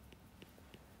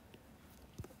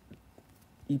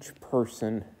each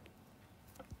person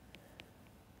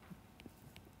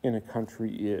in a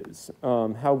country is,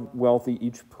 how wealthy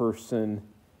each person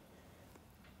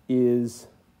is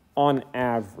on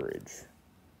average.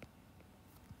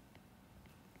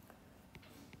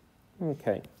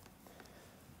 Okay.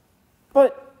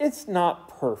 But it's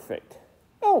not perfect.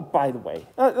 Oh, by the way,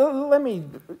 let me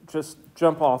just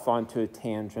jump off onto a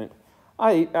tangent.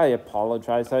 I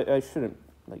apologize. I shouldn't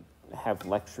have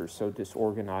lectures so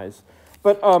disorganized.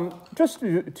 But just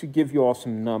to give you all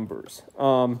some numbers,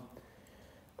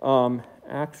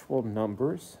 actual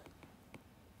numbers.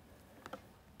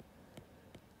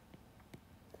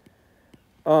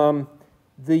 The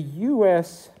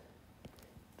U.S.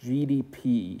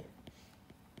 GDP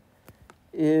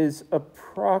is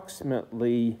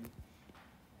approximately,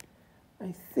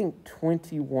 I think,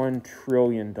 $21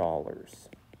 trillion.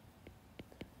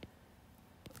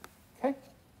 Okay?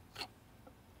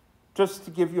 Just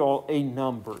to give you all a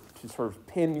number to sort of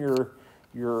pin your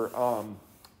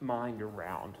mind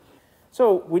around.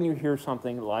 So when you hear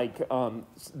something like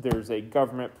there's a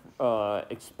government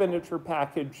expenditure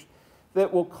package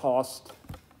that will cost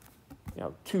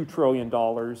 $2 trillion,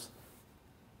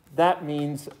 that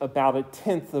means about a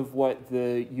tenth of what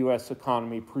the U.S.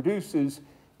 economy produces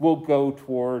will go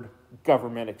toward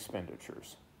government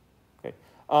expenditures. Okay.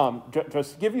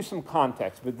 Just to give you some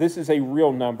context, but this is a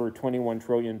real number, $21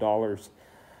 trillion.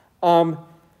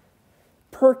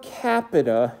 Per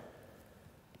capita,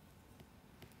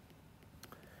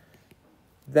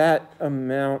 that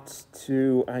amounts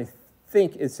to, I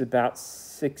think it's about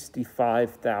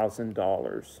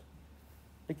 $65,000,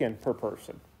 again, per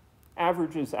person.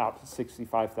 Averages out to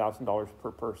 $65,000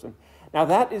 per person. Now,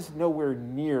 that is nowhere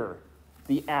near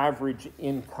the average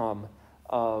income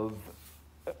of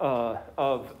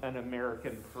an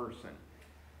American person.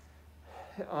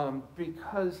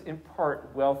 Because, in part,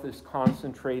 wealth is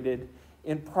concentrated,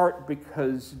 in part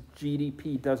because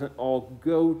GDP doesn't all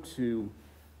go to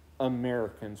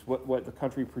Americans. What the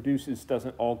country produces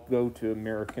doesn't all go to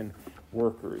American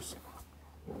workers.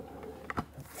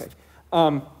 Okay.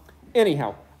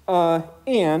 Anyhow,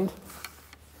 and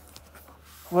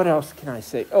what else can I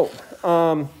say?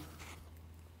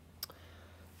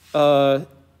 The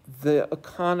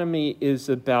economy is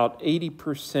about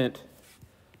 80%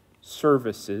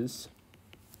 services,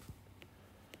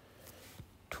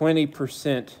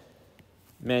 20%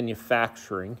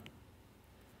 manufacturing,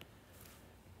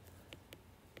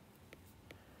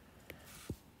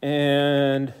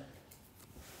 and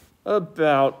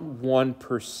about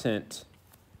 1%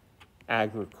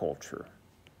 agriculture.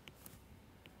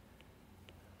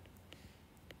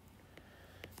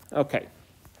 Okay,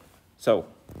 so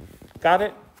got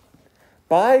it?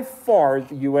 By far,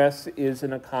 the U.S. is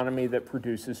an economy that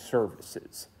produces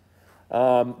services,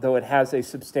 though it has a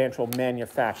substantial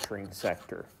manufacturing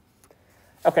sector.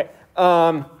 Okay,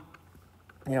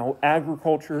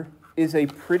 agriculture is a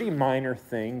pretty minor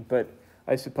thing, but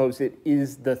I suppose it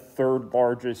is the third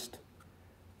largest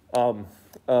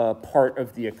part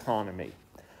of the economy.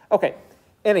 Okay,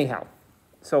 anyhow,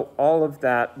 so all of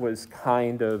that was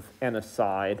kind of an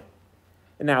aside.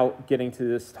 Now, getting to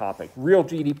this topic, real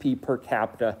GDP per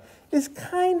capita is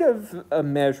kind of a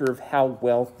measure of how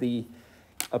wealthy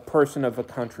a person of a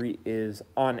country is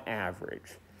on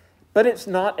average. But it's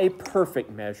not a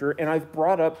perfect measure, and I've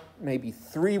brought up maybe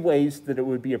 3 ways that it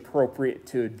would be appropriate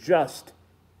to adjust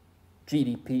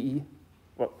GDP.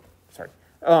 Well, sorry.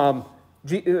 Real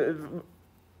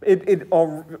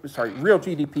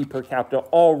GDP per capita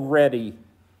already.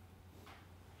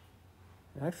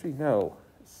 Actually, no.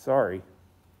 Sorry.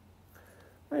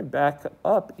 I back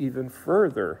up even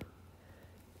further.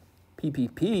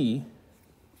 PPP,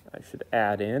 I should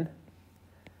add in.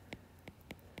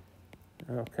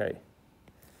 Okay.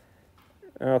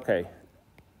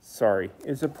 Sorry.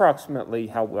 Is approximately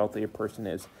how wealthy a person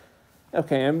is.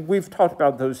 Okay, and we've talked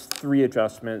about those 3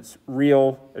 adjustments.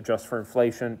 Real, adjust for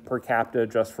inflation. Per capita,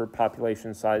 adjust for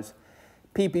population size.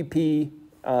 PPP,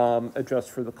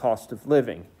 adjust for the cost of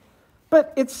living.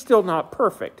 But it's still not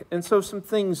perfect. And so some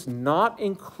things not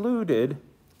included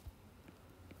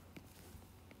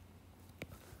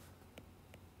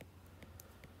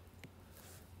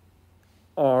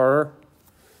are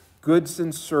goods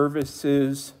and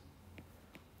services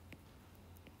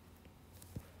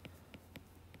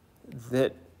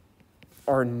that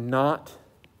are not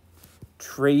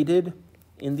traded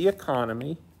in the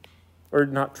economy or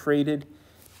not traded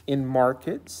in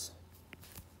markets.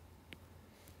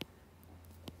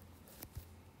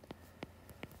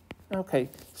 Okay,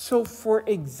 so for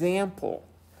example,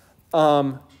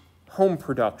 home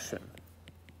production.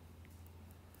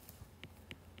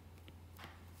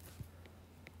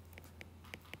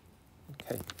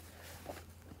 Okay,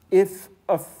 if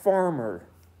a farmer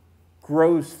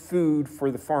grows food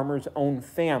for the farmer's own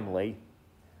family,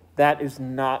 that is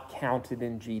not counted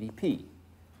in GDP.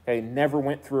 Okay, never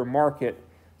went through a market,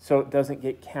 so it doesn't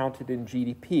get counted in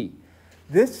GDP.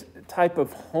 This type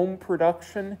of home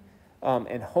production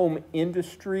and home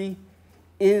industry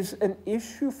is an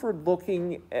issue for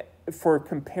for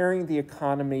comparing the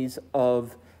economies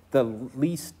of the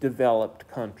least developed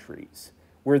countries,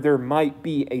 where there might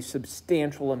be a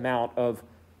substantial amount of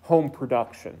home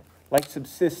production, like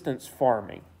subsistence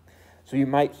farming. So you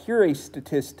might hear a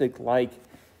statistic like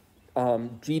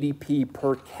GDP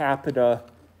per capita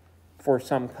for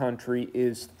some country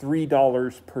is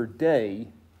 $3 per day.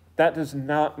 That does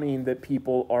not mean that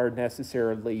people are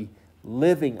necessarily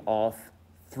living off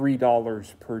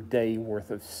 $3 per day worth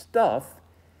of stuff.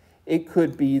 It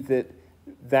could be that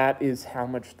that is how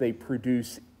much they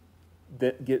produce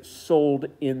that gets sold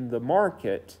in the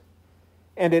market,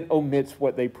 and it omits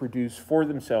what they produce for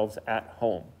themselves at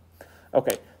home.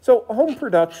 Okay, so home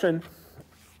production,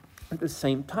 at the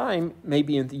same time,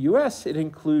 maybe in the US, it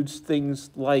includes things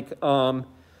like health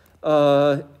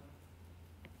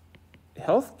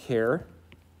care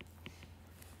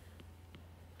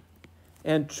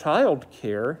and child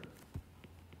care,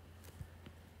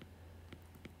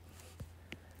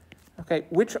 okay,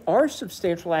 which are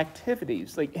substantial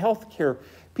activities. Like healthcare,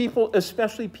 people,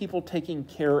 especially people taking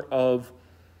care of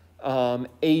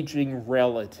aging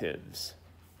relatives,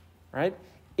 right?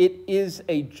 It is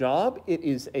a job, it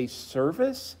is a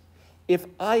service. If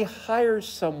I hire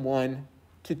someone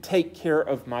to take care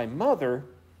of my mother,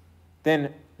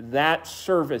 then that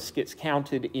service gets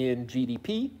counted in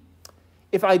GDP.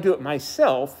 If I do it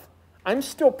myself, I'm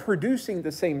still producing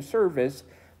the same service,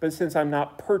 but since I'm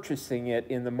not purchasing it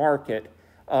in the market,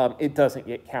 it doesn't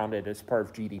get counted as part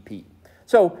of GDP.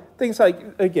 So things like,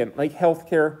 again, like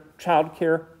healthcare,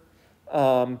 childcare,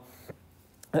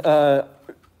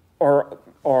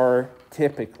 are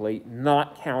typically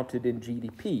not counted in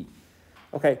GDP.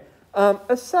 Okay,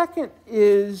 a second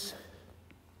is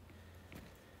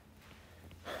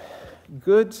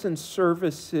goods and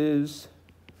services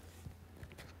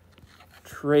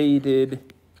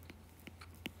traded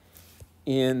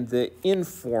in the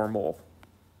informal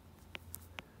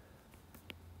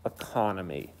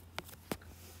economy.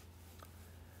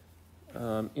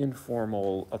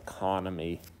 Informal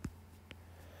economy.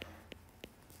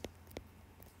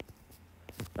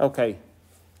 Okay,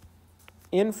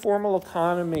 informal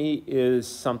economy is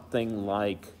something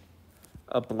like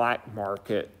a black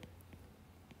market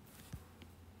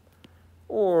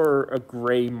or a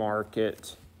gray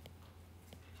market.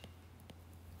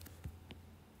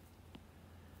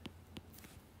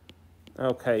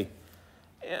 Okay,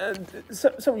 and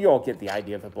so you all get the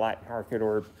idea of a black market,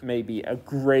 or maybe a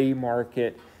gray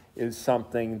market is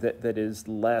something that is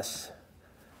less,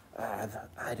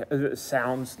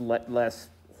 sounds less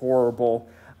horrible.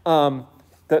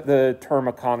 The term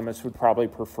economists would probably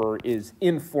prefer is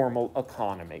informal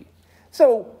economy.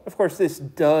 So, of course, this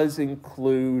does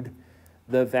include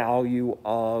the value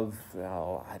of,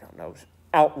 I don't know,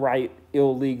 outright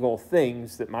illegal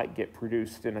things that might get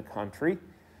produced in a country.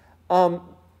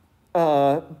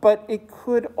 But it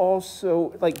could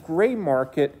also, like gray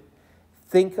market,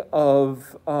 think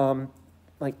of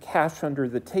like cash under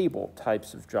the table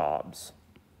types of jobs.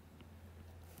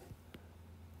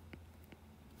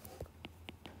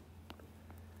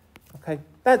 Okay,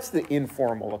 that's the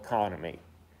informal economy.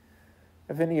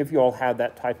 Have any of you all had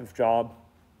that type of job?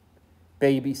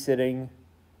 Babysitting,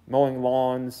 mowing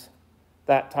lawns,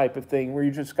 that type of thing, where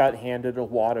you just got handed a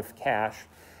wad of cash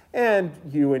and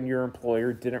you and your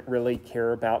employer didn't really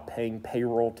care about paying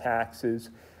payroll taxes,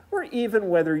 or even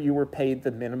whether you were paid the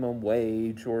minimum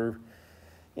wage, or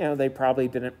they probably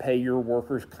didn't pay your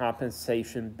workers'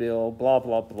 compensation bill, blah,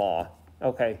 blah, blah.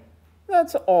 Okay,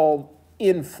 that's all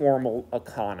informal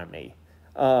economy.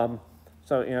 So,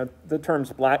 the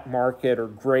terms black market or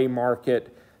gray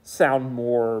market sound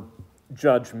more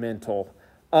judgmental.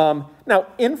 Now,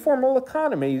 informal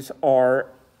economies are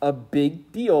a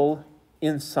big deal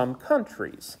in some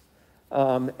countries.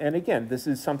 And again, this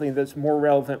is something that's more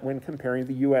relevant when comparing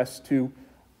the US to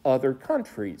other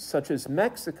countries, such as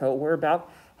Mexico, where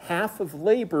about half of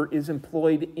labor is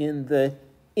employed in the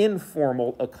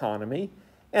informal economy,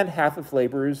 and half of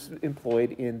labor is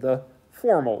employed in the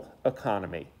formal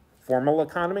economy. Formal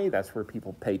economy, that's where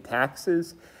people pay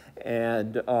taxes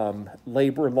and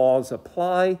labor laws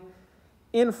apply.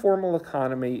 Informal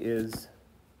economy is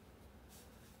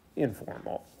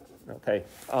informal. Okay,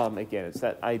 again, it's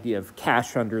that idea of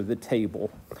cash under the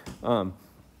table.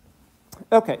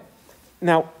 Okay,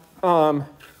 now,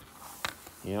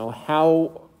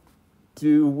 how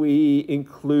do we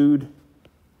include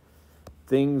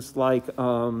things like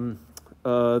the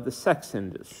sex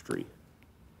industry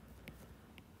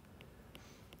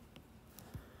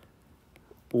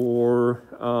or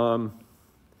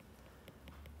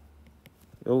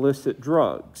illicit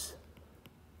drugs?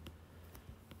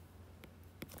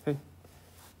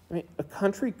 I mean, a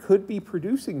country could be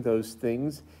producing those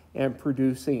things and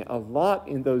producing a lot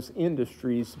in those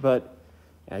industries, but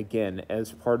again,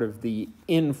 as part of the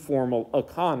informal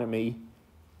economy,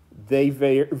 they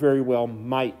very well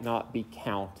might not be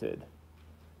counted.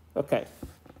 Okay,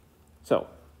 so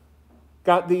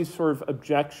got these sort of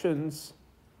objections.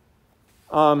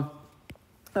 A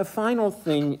final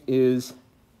thing is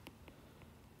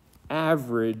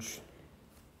average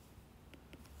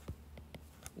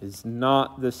is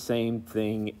not the same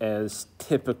thing as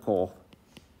typical.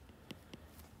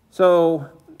 So,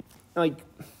 like,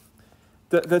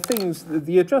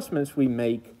 the adjustments we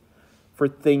make for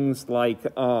things like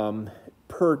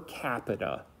per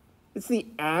capita, it's the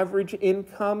average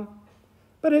income,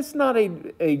 but it's not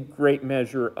a great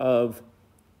measure of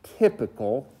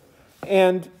typical.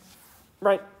 And,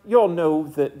 right, you all know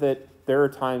that there are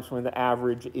times when the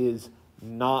average is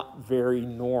not very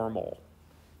normal.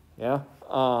 Yeah?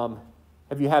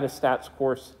 Have you had a stats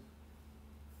course?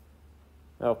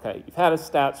 Okay, you've had a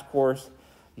stats course.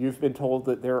 You've been told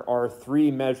that there are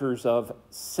 3 measures of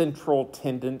central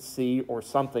tendency or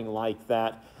something like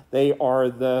that. They are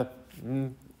the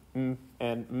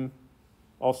and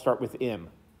I'll start with M.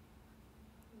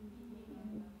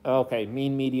 Okay,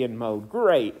 mean, median, mode.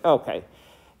 Great, okay.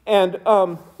 And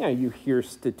you hear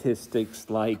statistics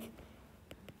like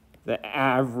the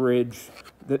average,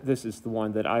 this is the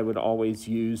one that I would always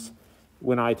use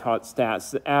when I taught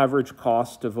stats, the average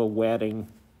cost of a wedding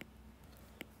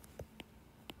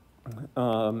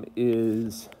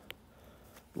is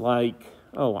like,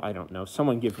 I don't know,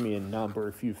 someone give me a number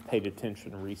if you've paid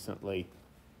attention recently.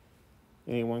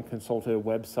 Anyone consulted a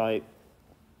website?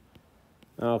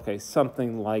 Okay,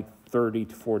 something like $30,000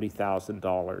 to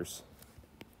 $40,000.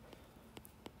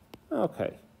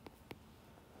 Okay.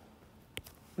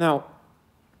 Now,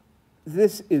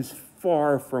 this is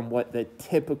far from what the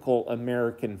typical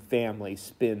American family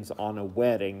spends on a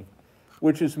wedding,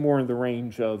 which is more in the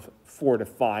range of $4,000 to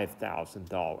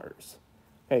 $5,000.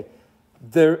 Okay,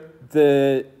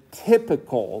 the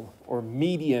typical or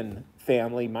median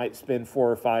family might spend $4,000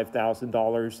 or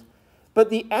 $5,000, but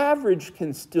the average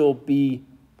can still be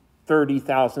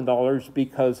 $30,000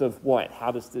 because of what?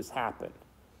 How does this happen?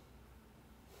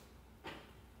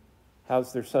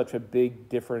 How's there such a big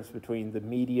difference between the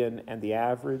median and the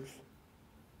average?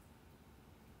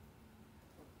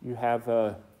 You have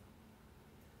a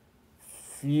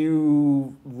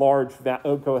few large,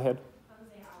 go ahead.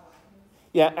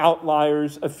 Yeah,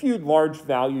 outliers, a few large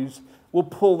values will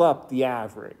pull up the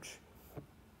average.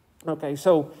 Okay,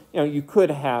 so, you could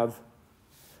have,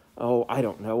 I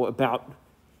don't know, about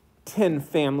 10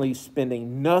 families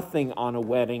spending nothing on a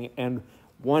wedding and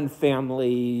 9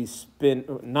 families spend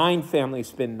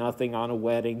nothing on a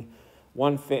wedding.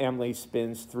 One family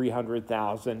spends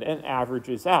 $300,000 and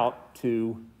averages out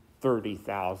to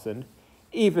 $30,000,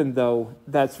 even though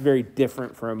that's very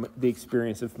different from the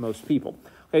experience of most people.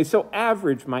 Okay, so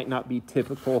average might not be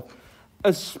typical,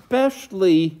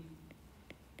 especially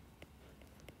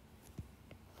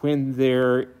when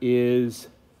there is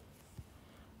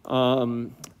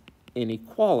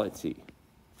inequality.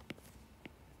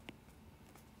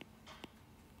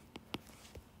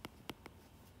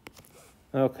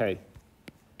 Okay,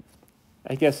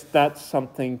 I guess that's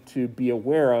something to be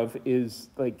aware of, is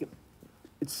like,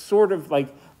 it's sort of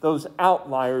like those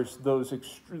outliers, those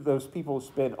people who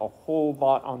spend a whole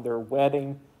lot on their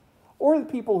wedding, or the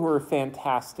people who are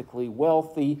fantastically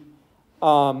wealthy,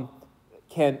 can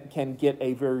get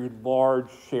a very large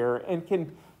share and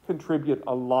can contribute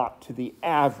a lot to the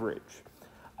average.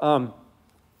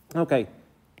 Okay,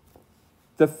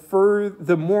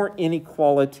 the more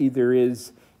inequality there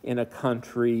is in a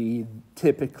country,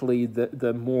 typically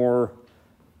the more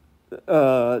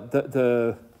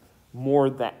the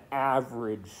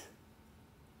average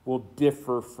will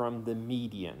differ from the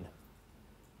median.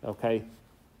 Okay,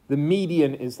 the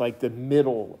median is like the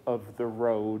middle of the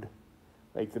road,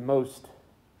 like the most.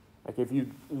 Like if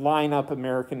you line up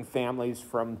American families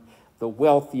from the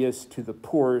wealthiest to the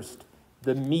poorest,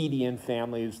 the median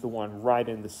family is the one right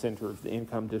in the center of the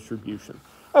income distribution.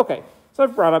 Okay. So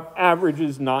I've brought up average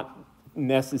is not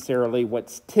necessarily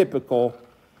what's typical,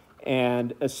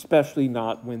 and especially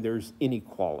not when there's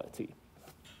inequality.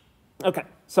 Okay,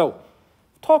 so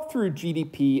talk through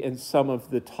GDP and some of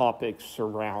the topics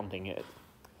surrounding it.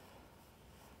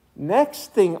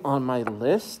 Next thing on my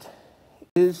list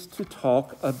is to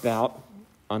talk about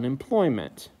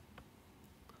unemployment.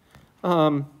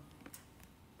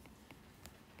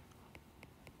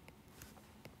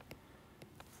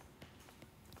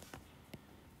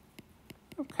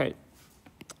 Okay,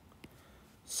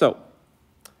 so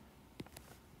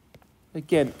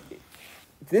again,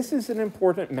 this is an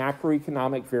important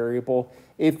macroeconomic variable.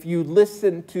 If you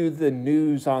listen to the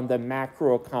news on the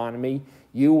macroeconomy,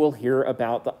 you will hear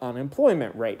about the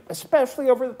unemployment rate, especially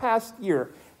over the past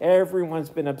year. Everyone's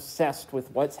been obsessed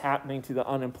with what's happening to the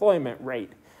unemployment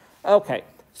rate. Okay,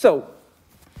 so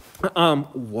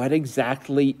what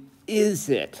exactly is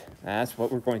it? That's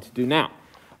what we're going to do now.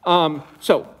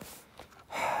 So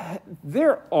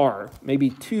there are maybe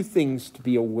two things to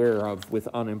be aware of with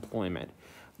unemployment.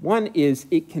 One is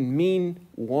it can mean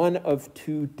one of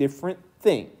two different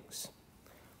things.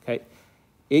 Okay,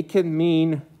 it can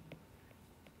mean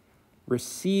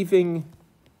receiving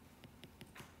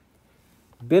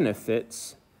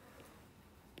benefits,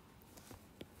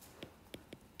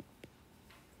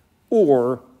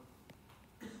 or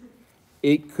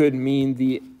it could mean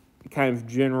the kind of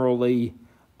generally,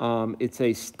 it's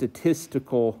a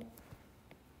statistical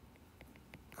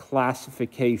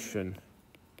classification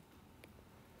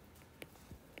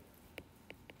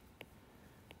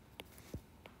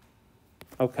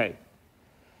Okay.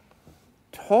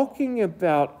 Talking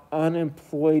about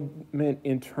unemployment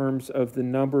in terms of the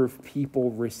number of people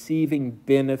receiving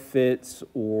benefits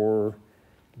or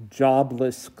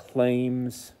jobless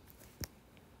claims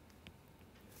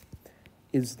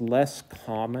is less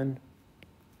common.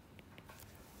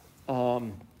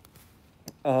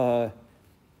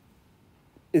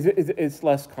 It's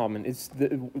less common. It's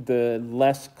the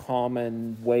less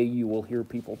common way you will hear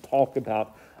people talk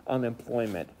about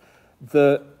unemployment.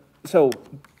 So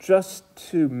just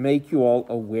to make you all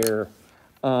aware,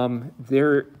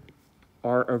 there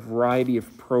are a variety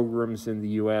of programs in the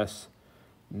U.S.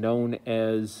 known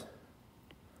as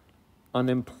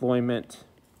unemployment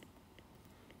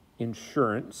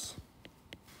insurance.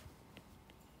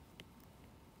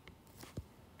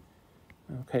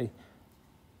 Okay.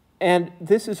 And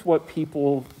this is what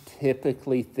people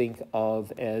typically think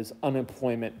of as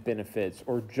unemployment benefits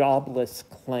or jobless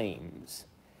claims.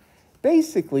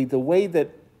 Basically, the way that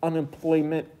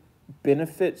unemployment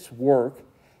benefits work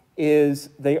is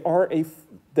the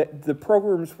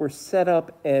programs were set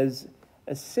up as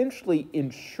essentially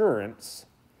insurance.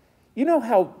 You know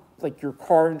how like your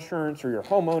car insurance or your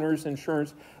homeowner's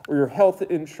insurance or your health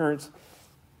insurance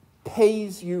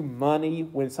pays you money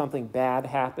when something bad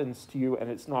happens to you and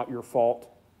it's not your fault?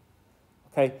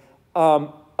 Okay,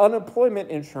 unemployment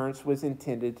insurance was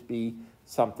intended to be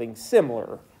something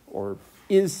similar, or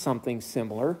is something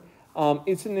similar.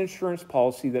 It's an insurance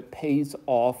policy that pays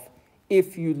off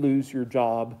if you lose your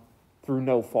job through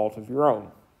no fault of your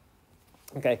own.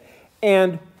 Okay,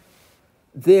 and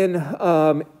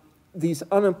then these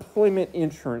unemployment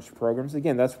insurance programs,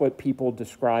 again, that's what people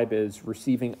describe as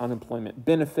receiving unemployment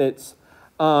benefits.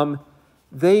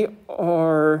 They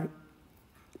are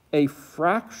a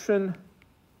fraction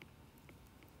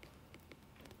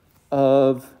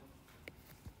of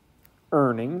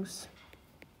earnings,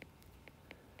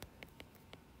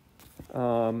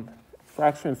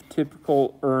 fraction of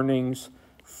typical earnings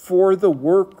for the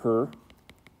worker,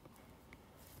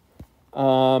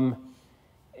 and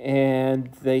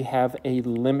they have a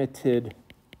limited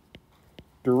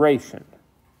duration.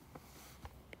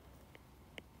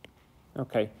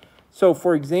 Okay, so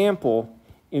for example,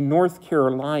 in North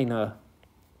Carolina,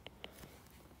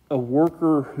 a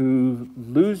worker who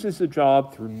loses a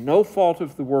job through no fault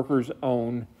of the worker's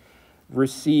own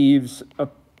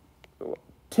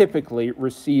typically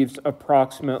receives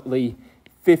approximately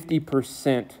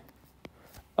 50%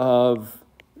 of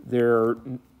their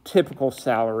typical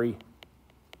salary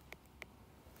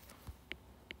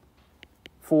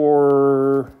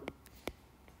for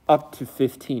up to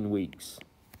 15 weeks.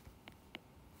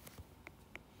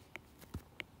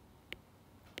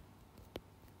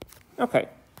 Okay.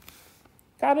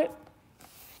 Got it?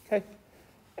 Okay.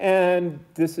 And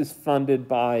this is funded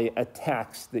by a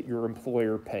tax that your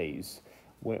employer pays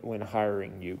when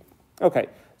hiring you. Okay,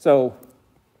 so,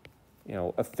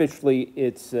 officially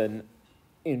it's an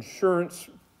insurance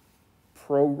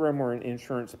program or an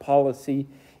insurance policy.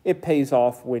 It pays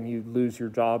off when you lose your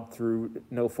job through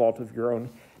no fault of your own.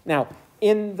 Now,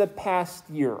 in the past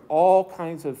year, all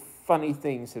kinds of funny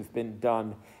things have been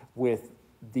done with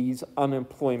these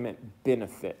unemployment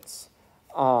benefits.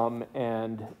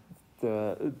 And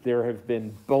there have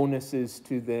been bonuses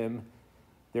to them.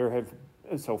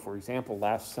 So for example,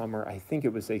 last summer, I think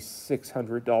it was a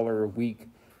 $600 a week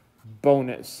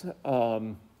bonus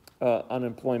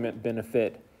unemployment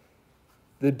benefit.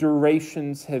 The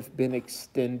durations have been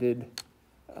extended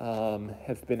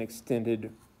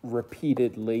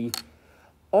repeatedly.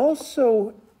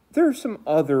 Also, there are some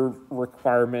other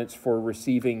requirements for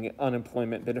receiving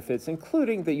unemployment benefits,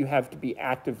 including that you have to be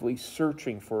actively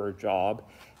searching for a job.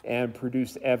 and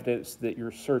produce evidence that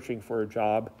you're searching for a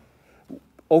job.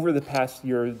 Over the past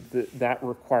year, that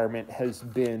requirement has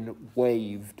been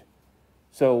waived.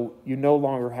 So you no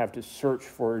longer have to search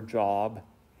for a job.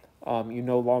 You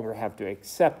no longer have to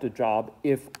accept a job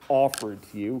if offered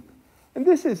to you. And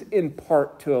this is in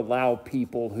part to allow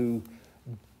people who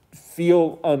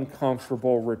feel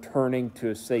uncomfortable returning to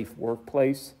a safe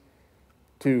workplace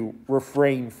to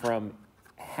refrain from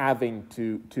having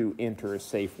to enter a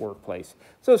safe workplace.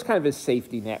 So it's kind of a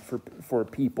safety net for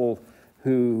people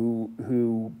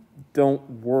who don't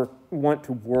want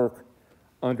to work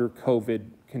under COVID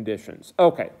conditions.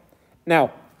 Okay,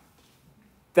 now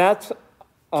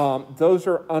those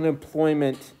are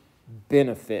unemployment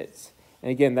benefits.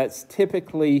 And again, that's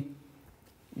typically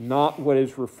not what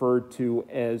is referred to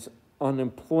as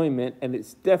unemployment, and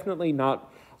it's definitely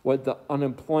not what the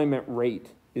unemployment rate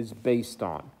is based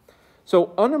on.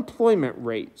 So unemployment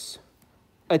rates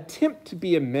attempt to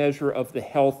be a measure of the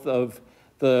health of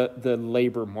the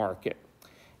labor market.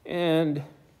 And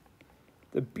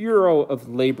the Bureau of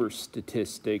Labor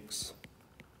Statistics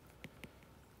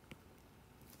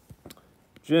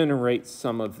generates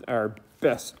some of our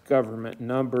best government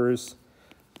numbers.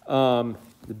 The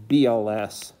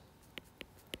BLS.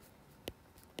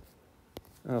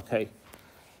 Okay.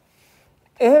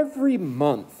 Every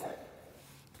month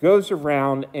goes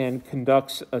around and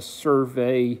conducts a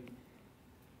survey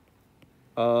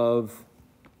of,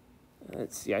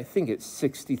 let's see, I think it's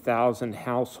 60,000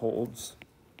 households.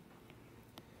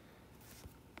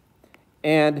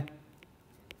 And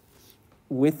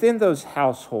within those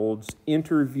households,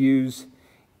 interviews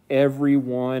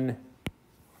everyone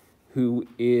who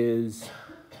is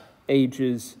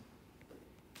ages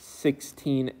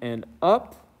 16 and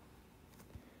up,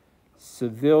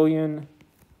 civilian,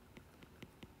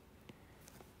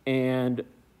 and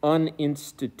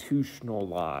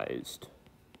uninstitutionalized.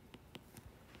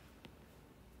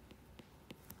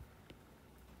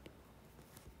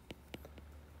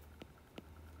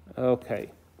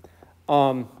 Okay.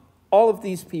 All of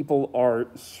these people are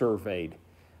surveyed.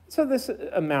 So this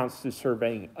amounts to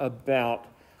surveying about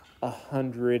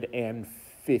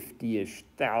 150-ish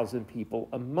thousand people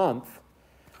a month,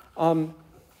 and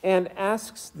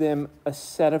asks them a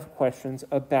set of questions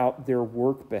about their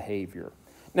work behavior.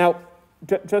 Now,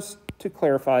 just to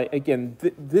clarify, again,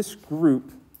 this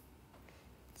group,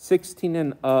 16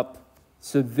 and up,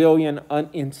 civilian,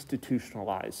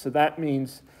 uninstitutionalized. So that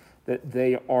means that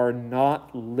they are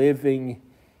not living,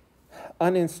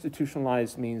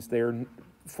 uninstitutionalized means they're,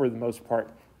 for the most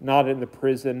part, not in the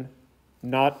prison,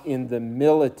 not in the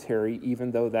military, even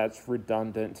though that's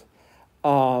redundant,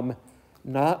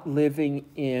 not living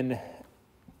in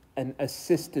an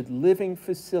assisted living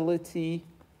facility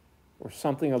or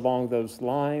something along those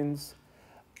lines.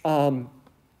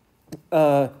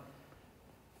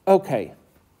 Okay,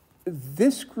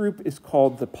 this group is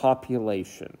called the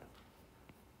population.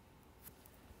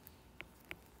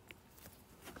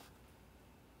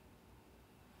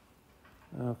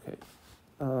 Okay.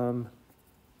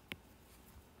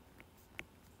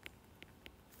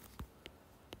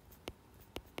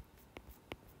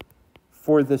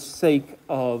 For the sake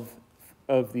of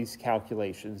these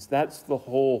calculations, that's the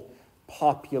whole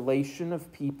population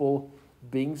of people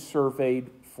being surveyed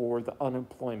for the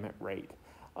unemployment rate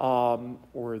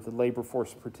or the labor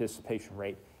force participation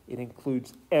rate. It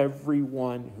includes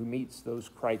everyone who meets those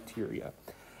criteria.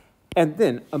 And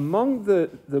then among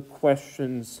the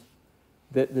questions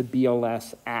that the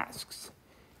BLS asks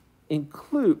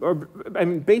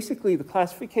basically the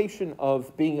classification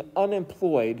of being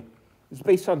unemployed is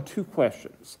based on two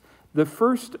questions. The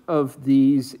first of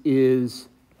these is,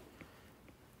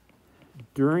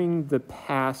 during the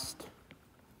past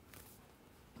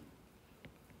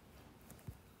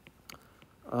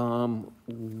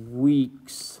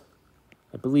weeks,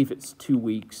 I believe it's 2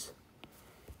 weeks,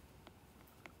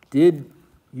 did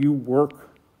you work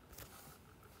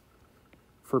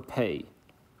for pay?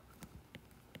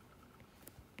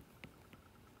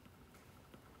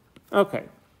 Okay.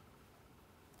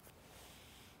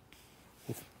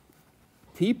 If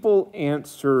people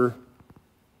answer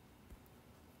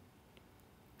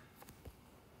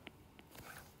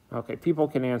people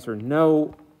can answer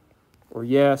no or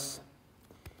yes.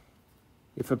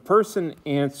 If a person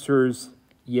answers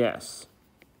yes,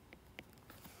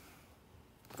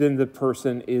 then the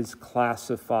person is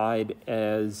classified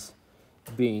as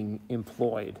being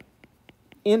employed.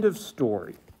 End of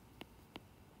story.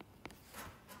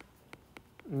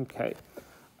 Okay.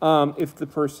 If the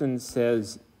person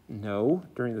says no,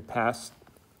 during the past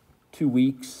 2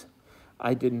 weeks,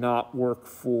 I did not work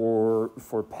for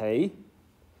pay,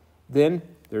 Then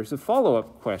there's a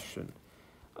follow-up question.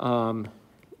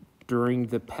 During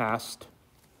the past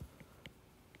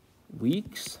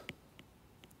weeks,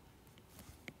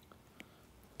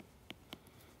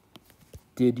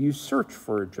 did you search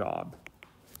for a job?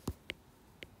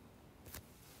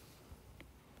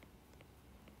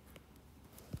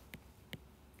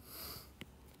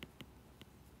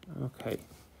 Okay,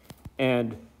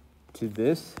 and to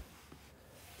this,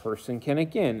 person can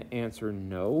again answer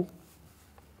no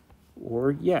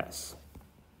or yes.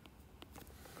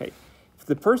 Okay, if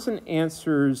the person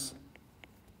answers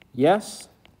yes,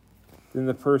 then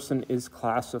the person is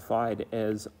classified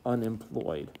as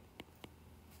unemployed.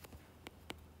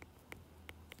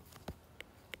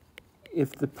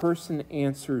 If the person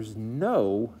answers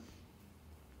no,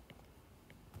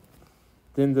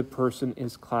 then the person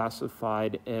is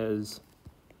classified as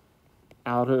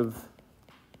out of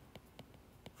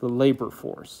the labor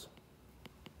force.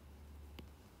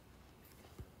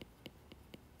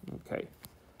 Okay.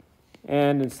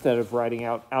 And instead of writing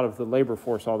out of the labor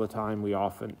force all the time, we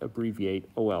often abbreviate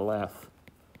OLF,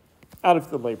 out of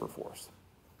the labor force.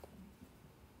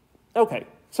 Okay,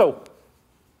 so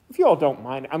if you all don't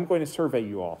mind, I'm going to survey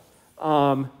you all.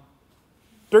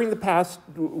 During the past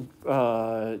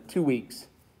 2 weeks,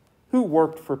 who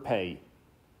worked for pay?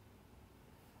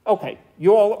 Okay,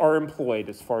 you all are employed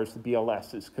as far as the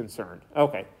BLS is concerned.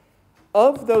 Okay,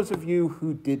 of those of you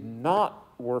who did not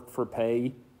work for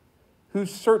pay, who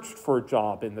searched for a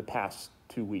job in the past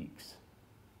 2 weeks?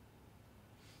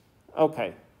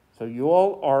 Okay, so you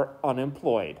all are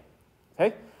unemployed,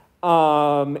 okay?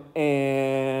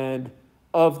 And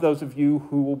of those of you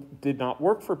who did not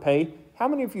work for pay, how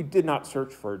many of you did not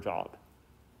search for a job?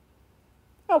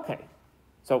 Okay,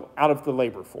 so out of the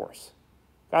labor force.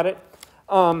 Got it?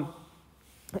 Out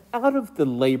of the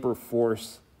labor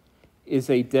force is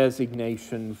a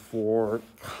designation for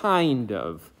kind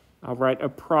of, I'll write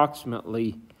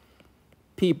approximately,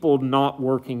 people not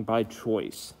working by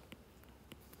choice.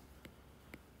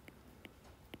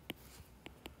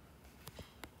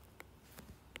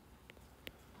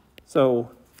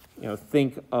 So,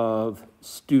 think of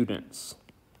students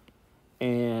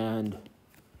and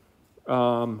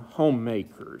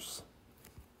homemakers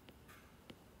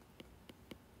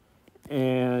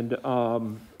and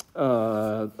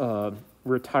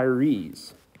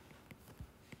retirees.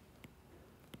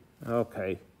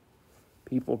 Okay,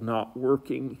 people not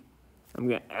working. I'm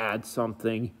going to add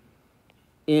something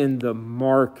in the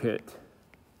market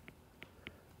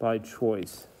by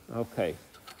choice. Okay.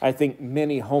 I think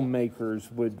many homemakers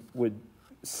would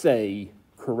say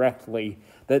correctly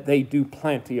that they do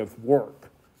plenty of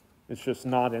work. It's just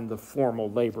not in the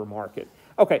formal labor market.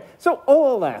 Okay, so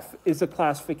OLF is a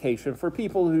classification for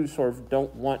people who sort of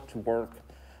don't want to work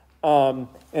and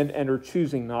are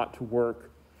choosing not to work.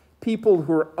 People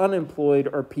who are unemployed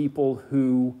are people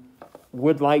who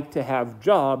would like to have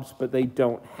jobs, but they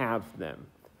don't have them.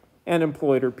 And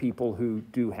employed are people who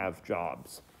do have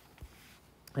jobs.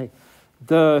 Okay.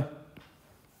 The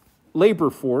labor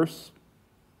force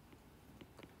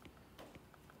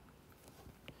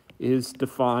is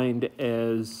defined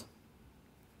as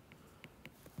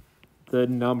the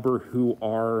number who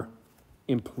are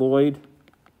employed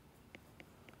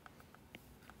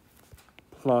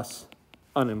plus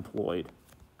unemployed.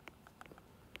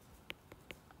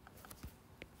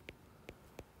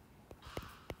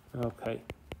 Okay.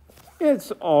 It's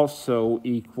also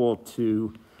equal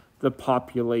to the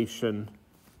population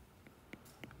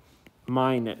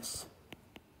minus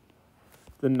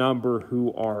the number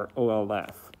who are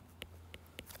OLF.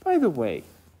 By the way,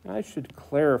 I should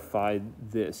clarify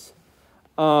this.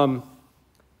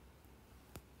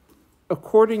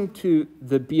 According to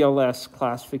the BLS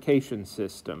classification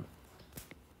system,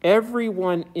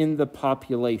 everyone in the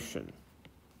population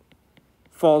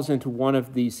falls into one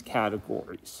of these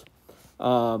categories.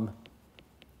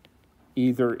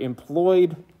 Either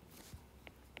employed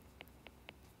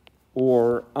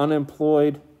or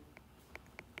unemployed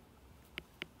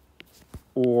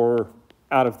or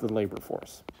out of the labor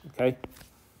force, okay?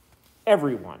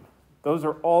 Everyone. Those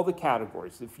are all the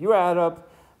categories. If you add up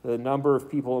the number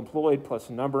of people employed plus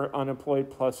the number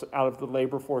unemployed plus out of the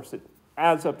labor force, it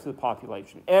adds up to the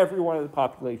population. Everyone in the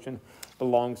population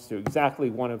belongs to exactly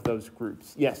one of those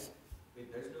groups. Yes?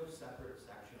 Wait, there's no separate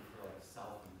section for like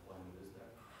self-employment, is there?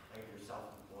 Like if you're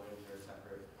self-employed, is there a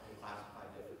separate, classified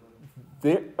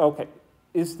differently? Okay.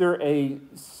 Is there a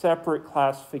separate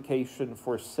classification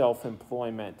for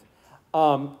self-employment?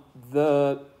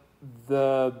 The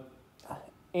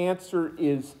answer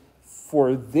is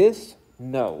for this,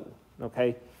 no.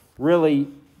 Okay? Really,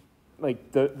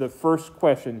 like the first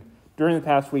question, during the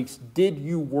past weeks, did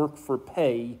you work for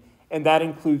pay? And that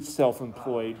includes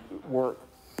self-employed work.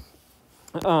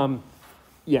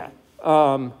 Yeah.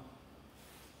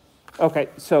 Okay,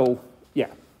 so, yeah.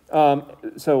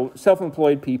 So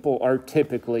self-employed people are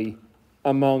typically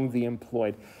among the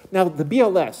employed. Now, the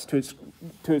BLS, to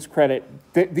its credit,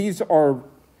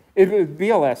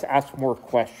 BLS asks more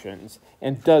questions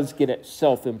and does get at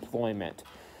self-employment.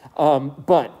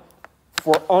 But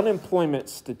for unemployment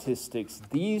statistics,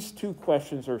 these two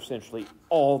questions are essentially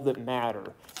all that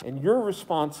matter. And your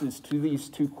responses to these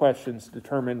two questions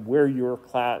determine where you're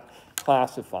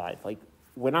classified. Like,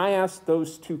 when I asked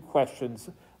those two questions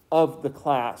of the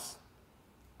class,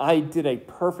 I did a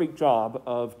perfect job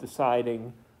of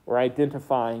deciding or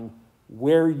identifying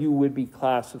where you would be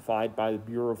classified by the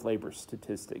Bureau of Labor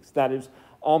Statistics. That is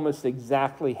almost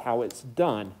exactly how it's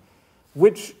done,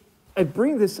 which I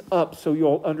bring this up so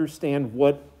you'll understand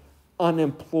what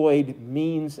unemployed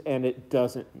means and it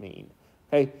doesn't mean.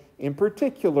 Okay? In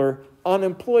particular,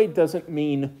 unemployed doesn't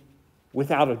mean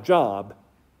without a job,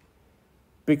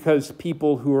 because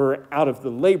people who are out of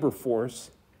the labor force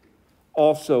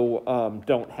also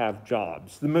don't have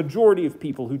jobs. The majority of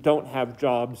people who don't have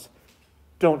jobs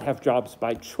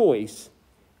by choice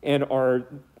and are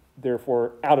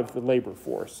therefore out of the labor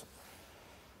force.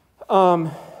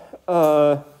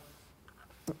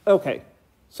 Okay,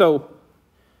 so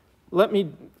let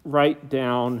me write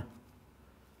down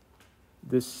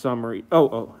this summary.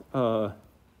 No,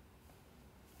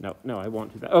 I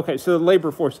won't do that. Okay, so the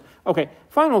labor force. Okay,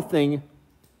 final thing,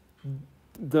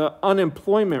 the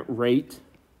unemployment rate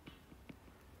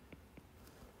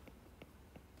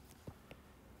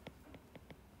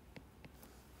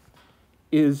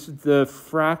is the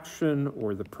fraction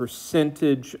or the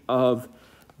percentage of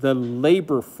the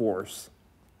labor force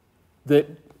that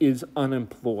is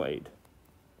unemployed.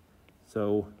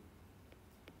 So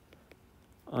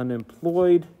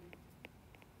unemployed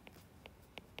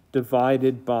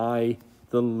divided by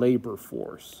the labor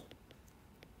force.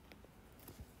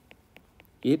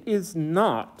 It is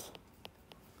not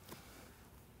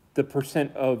the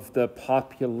percent of the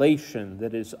population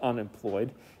that is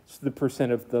unemployed. It's the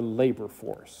percent of the labor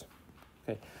force.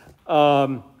 Okay.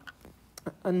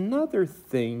 Another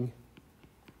thing,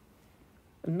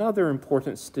 another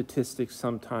important statistic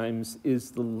sometimes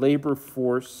is the labor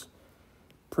force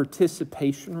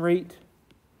participation rate.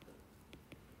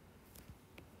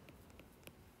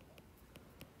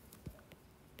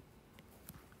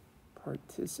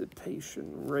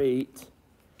 Participation rate.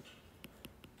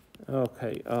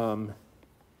 Okay,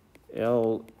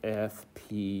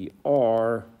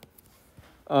 LFPR,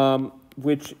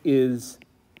 which is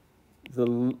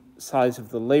the size of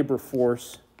the labor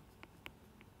force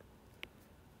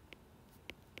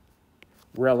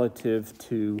relative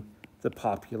to the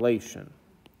population.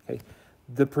 Okay,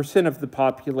 the percent of the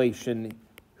population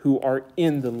who are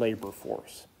in the labor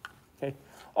force. Okay,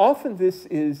 often this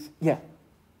is, yeah.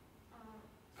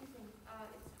 Two things.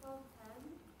 It's 12:10.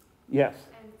 Yes.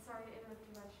 And sorry to interrupt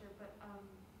your lecture, but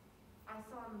I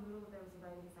saw in the middle there was a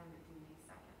writing assignment due May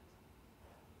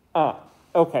 2nd.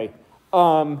 Okay.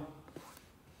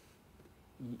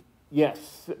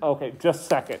 Yes. Okay. Just a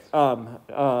second.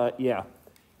 Yeah.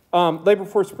 Labor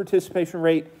force participation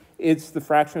rate, it's the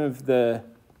fraction of the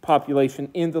population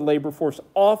in the labor force.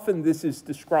 Often this is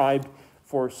described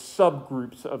for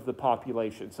subgroups of the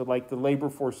population. So like the labor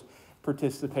force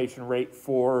participation rate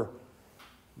for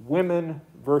women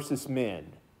versus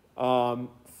men,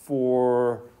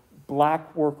 for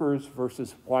black workers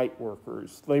versus white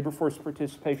workers, labor force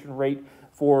participation rate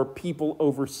for people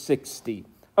over 60.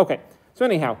 Okay, so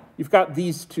anyhow, you've got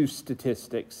these two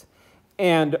statistics.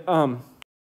 And